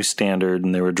setting the new standard,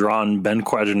 and they were drawing Ben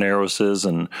Quadraneroses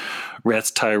and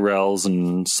Rats Tyrells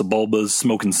and Sebulbas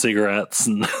smoking cigarettes,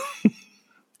 and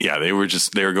yeah, they were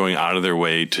going out of their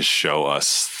way to show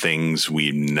us things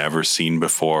we'd never seen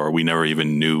before. We never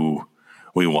even knew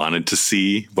we wanted to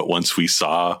see, but once we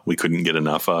saw, we couldn't get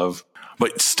enough of.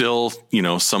 But still, you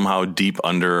know, somehow deep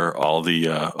under all the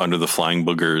under the flying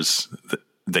boogers,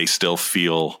 they still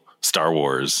feel Star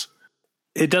Wars.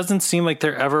 It doesn't seem like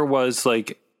there ever was,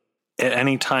 like, at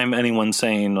any time anyone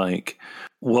saying, like,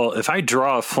 well, if I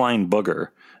draw a flying booger,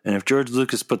 and if George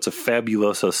Lucas puts a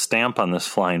Fabuloso stamp on this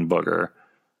flying booger,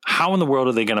 how in the world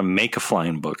are they going to make a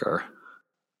flying booger?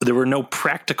 There were no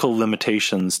practical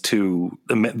limitations to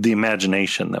the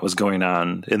imagination that was going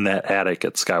on in that attic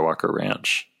at Skywalker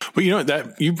Ranch. But you know,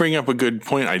 that you bring up a good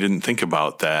point. I didn't think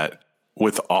about that.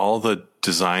 With all the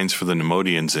designs for the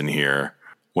Neimoidians in here,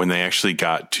 when they actually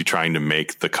got to trying to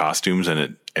make the costumes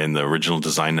and the original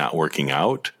design not working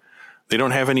out, they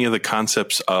don't have any of the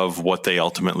concepts of what they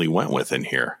ultimately went with in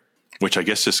here, which I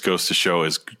guess just goes to show,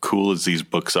 as cool as these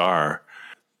books are,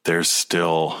 there's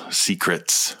still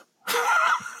secrets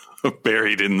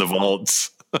buried in the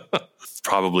vaults.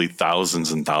 Probably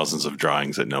thousands and thousands of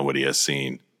drawings that nobody has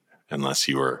seen unless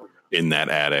you were in that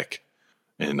attic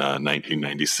in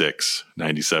 1996,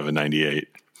 97, 98.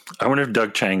 I wonder if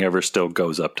Doug Chiang ever still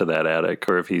goes up to that attic,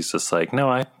 or if he's just like, no,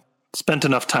 I spent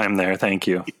enough time there. Thank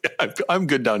you. Yeah, I'm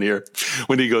good down here.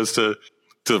 When he goes to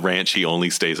the ranch, he only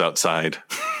stays outside.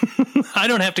 I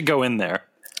don't have to go in there.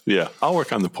 Yeah, I'll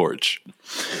work on the porch.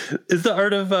 Is the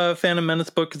Art of Phantom Menace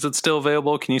book, is it still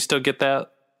available? Can you still get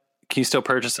that? Can you still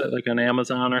purchase it like on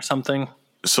Amazon or something?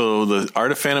 So the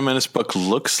Art of Phantom Menace book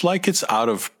looks like it's out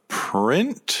of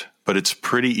print, but it's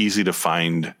pretty easy to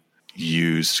find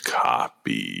used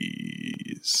copies.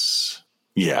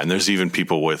 Yeah, and there's even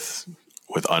people with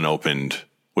unopened,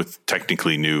 with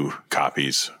technically new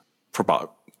copies for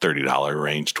about $30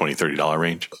 range, $20-$30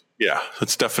 range. Yeah,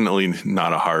 it's definitely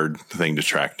not a hard thing to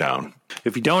track down.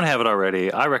 If you don't have it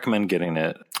already, I recommend getting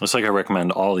it. It's like I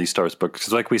recommend all these Star Wars books,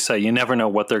 because like we say, you never know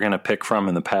what they're going to pick from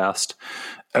in the past.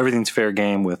 Everything's fair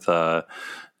game with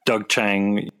Doug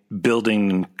Chiang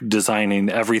building, designing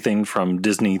everything from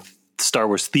Disney Star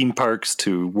Wars theme parks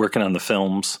to working on the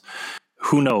films.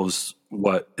 Who knows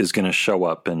what is going to show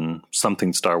up in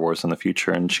something Star Wars in the future,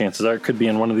 and chances are it could be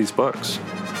in one of these books.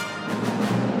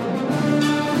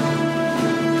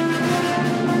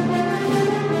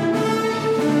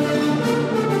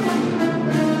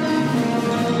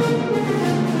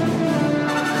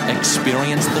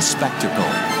 Experience the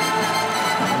spectacle.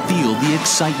 Feel the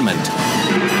excitement.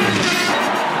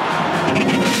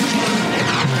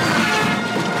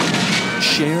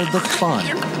 Share the fun.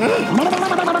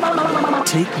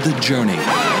 Take the journey.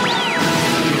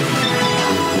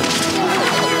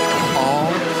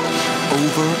 All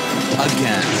over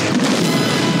again.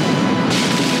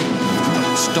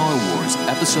 Star Wars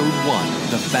Episode 1,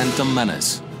 The Phantom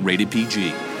Menace. Rated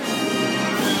PG.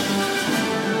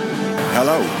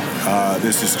 Hello.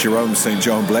 This is Jerome St.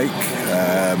 John Blake.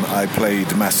 I played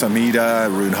Masamida,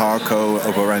 Rune Harko,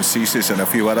 Oberon Cesis, and a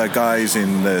few other guys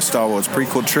in the Star Wars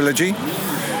prequel trilogy.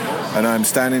 And I'm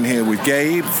standing here with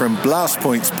Gabe from Blast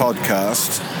Points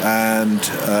podcast, and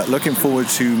looking forward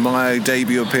to my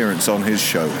debut appearance on his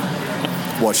show.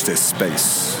 Watch this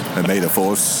space, and may the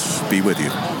Force be with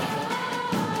you.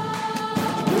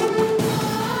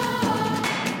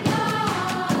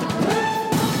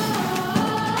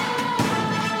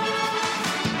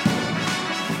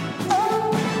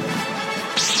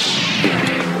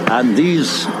 And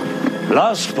these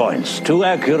blast points, too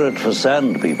accurate for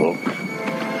sand people.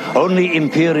 Only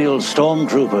Imperial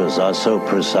stormtroopers are so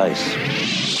precise.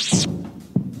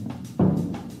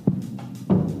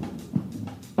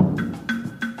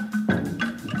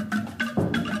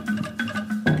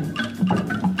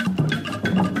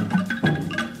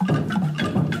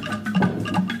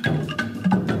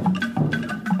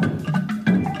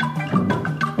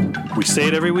 We say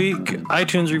it every week,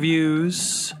 iTunes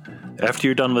reviews. After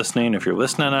you're done listening, if you're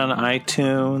listening on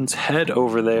iTunes, head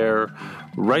over there,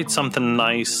 write something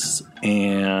nice,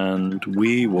 and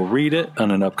we will read it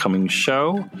on an upcoming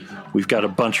show. We've got a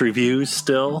bunch of reviews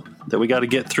still that we got to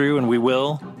get through, and we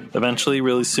will eventually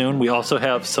really soon. We also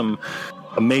have some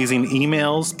amazing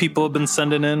emails people have been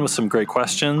sending in with some great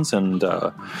questions, and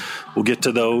we'll get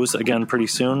to those again pretty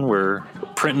soon. We're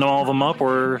printing all of them up.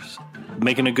 We're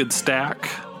making a good stack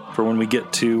for when we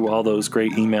get to all those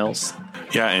great emails.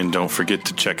 Yeah, and don't forget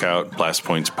to check out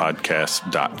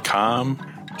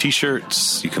blastpointspodcast.com.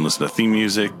 T-shirts, you can listen to theme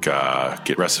music,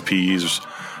 get recipes,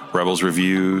 Rebels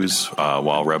reviews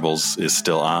while Rebels is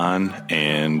still on.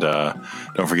 And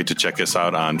don't forget to check us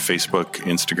out on Facebook,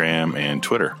 Instagram, and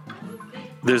Twitter.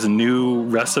 There's a new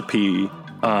recipe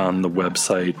on the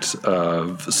website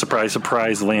of surprise,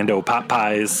 surprise, Lando pot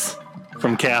pies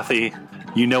from Kathy.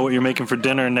 You know what you're making for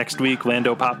dinner next week,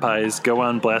 Lando pot pies. Go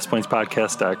on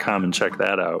blastpointspodcast.com and check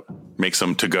that out. Make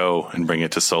some to go and bring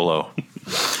it to Solo.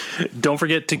 Don't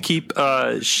forget to keep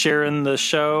sharing the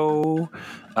show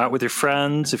out with your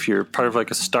friends. If you're part of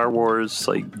like a Star Wars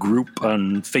like group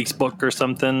on Facebook or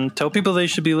something, tell people they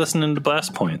should be listening to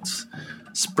Blast Points.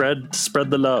 Spread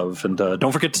the love, and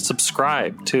don't forget to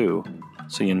subscribe too,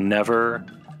 so you never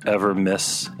ever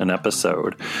miss an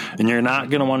episode. And you're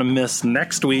not going to want to miss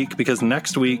next week, because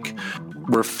next week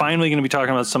we're finally going to be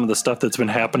talking about some of the stuff that's been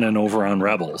happening over on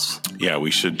Rebels. Yeah, we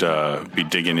should be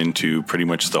digging into pretty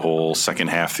much the whole second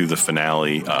half through the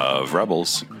finale of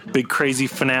Rebels. Big crazy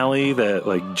finale that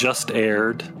like just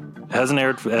aired. Hasn't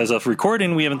aired as of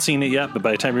recording. We haven't seen it yet, but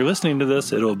by the time you're listening to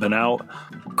this, it'll have been out.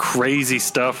 Crazy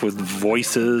stuff with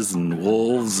voices and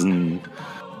wolves, and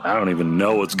I don't even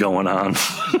know what's going on.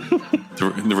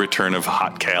 The return of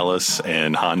Hot Callus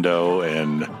and Hondo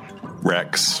and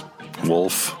Rex,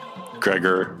 Wolf,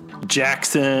 Gregor,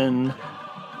 Jackson,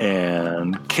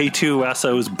 and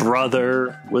K2SO's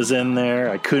brother was in there.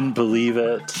 I couldn't believe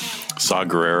it. Saw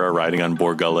Gerrera riding on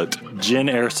Borgullet.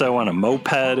 Jyn Erso on a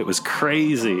moped. It was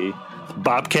crazy.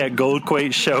 Bobcat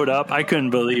Goldthwait showed up. I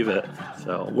couldn't believe it.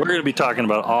 So we're going to be talking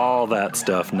about all that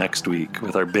stuff next week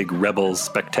with our big Rebels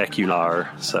Spectacular.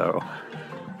 So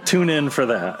tune in for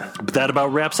that. But that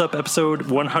about wraps up episode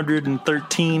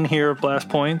 113 here of Blast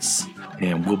Points.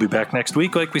 And we'll be back next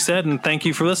week, like we said. And thank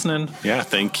you for listening. Yeah,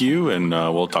 thank you. And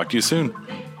we'll talk to you soon.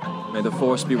 May the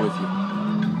Force be with you.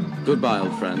 Goodbye,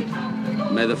 old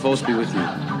friend. May the Force be with you.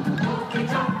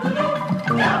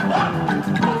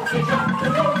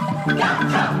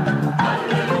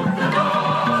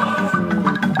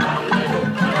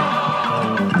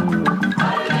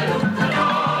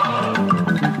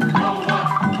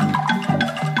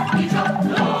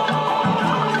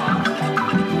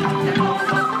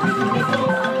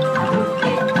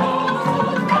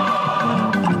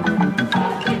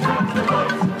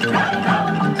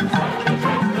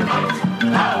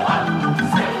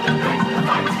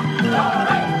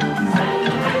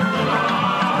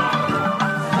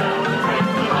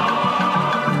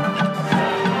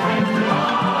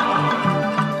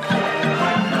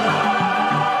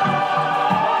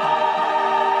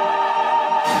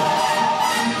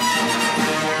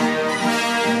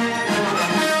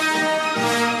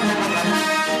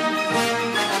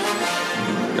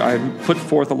 I put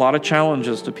forth a lot of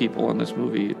challenges to people in this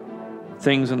movie.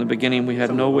 Things in the beginning we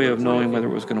had no way of knowing whether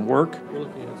it was going to work.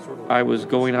 I was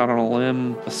going out on a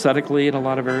limb aesthetically in a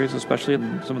lot of areas, especially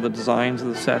in some of the designs of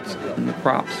the sets and the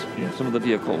props, some of the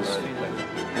vehicles.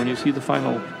 When you see the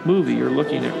final movie, you're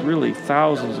looking at really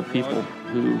thousands of people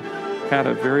who had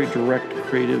a very direct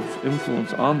creative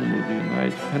influence on the movie, and I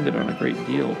depended on a great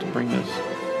deal to bring this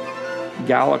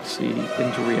galaxy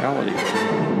into reality.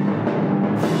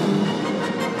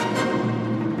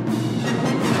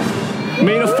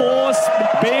 May the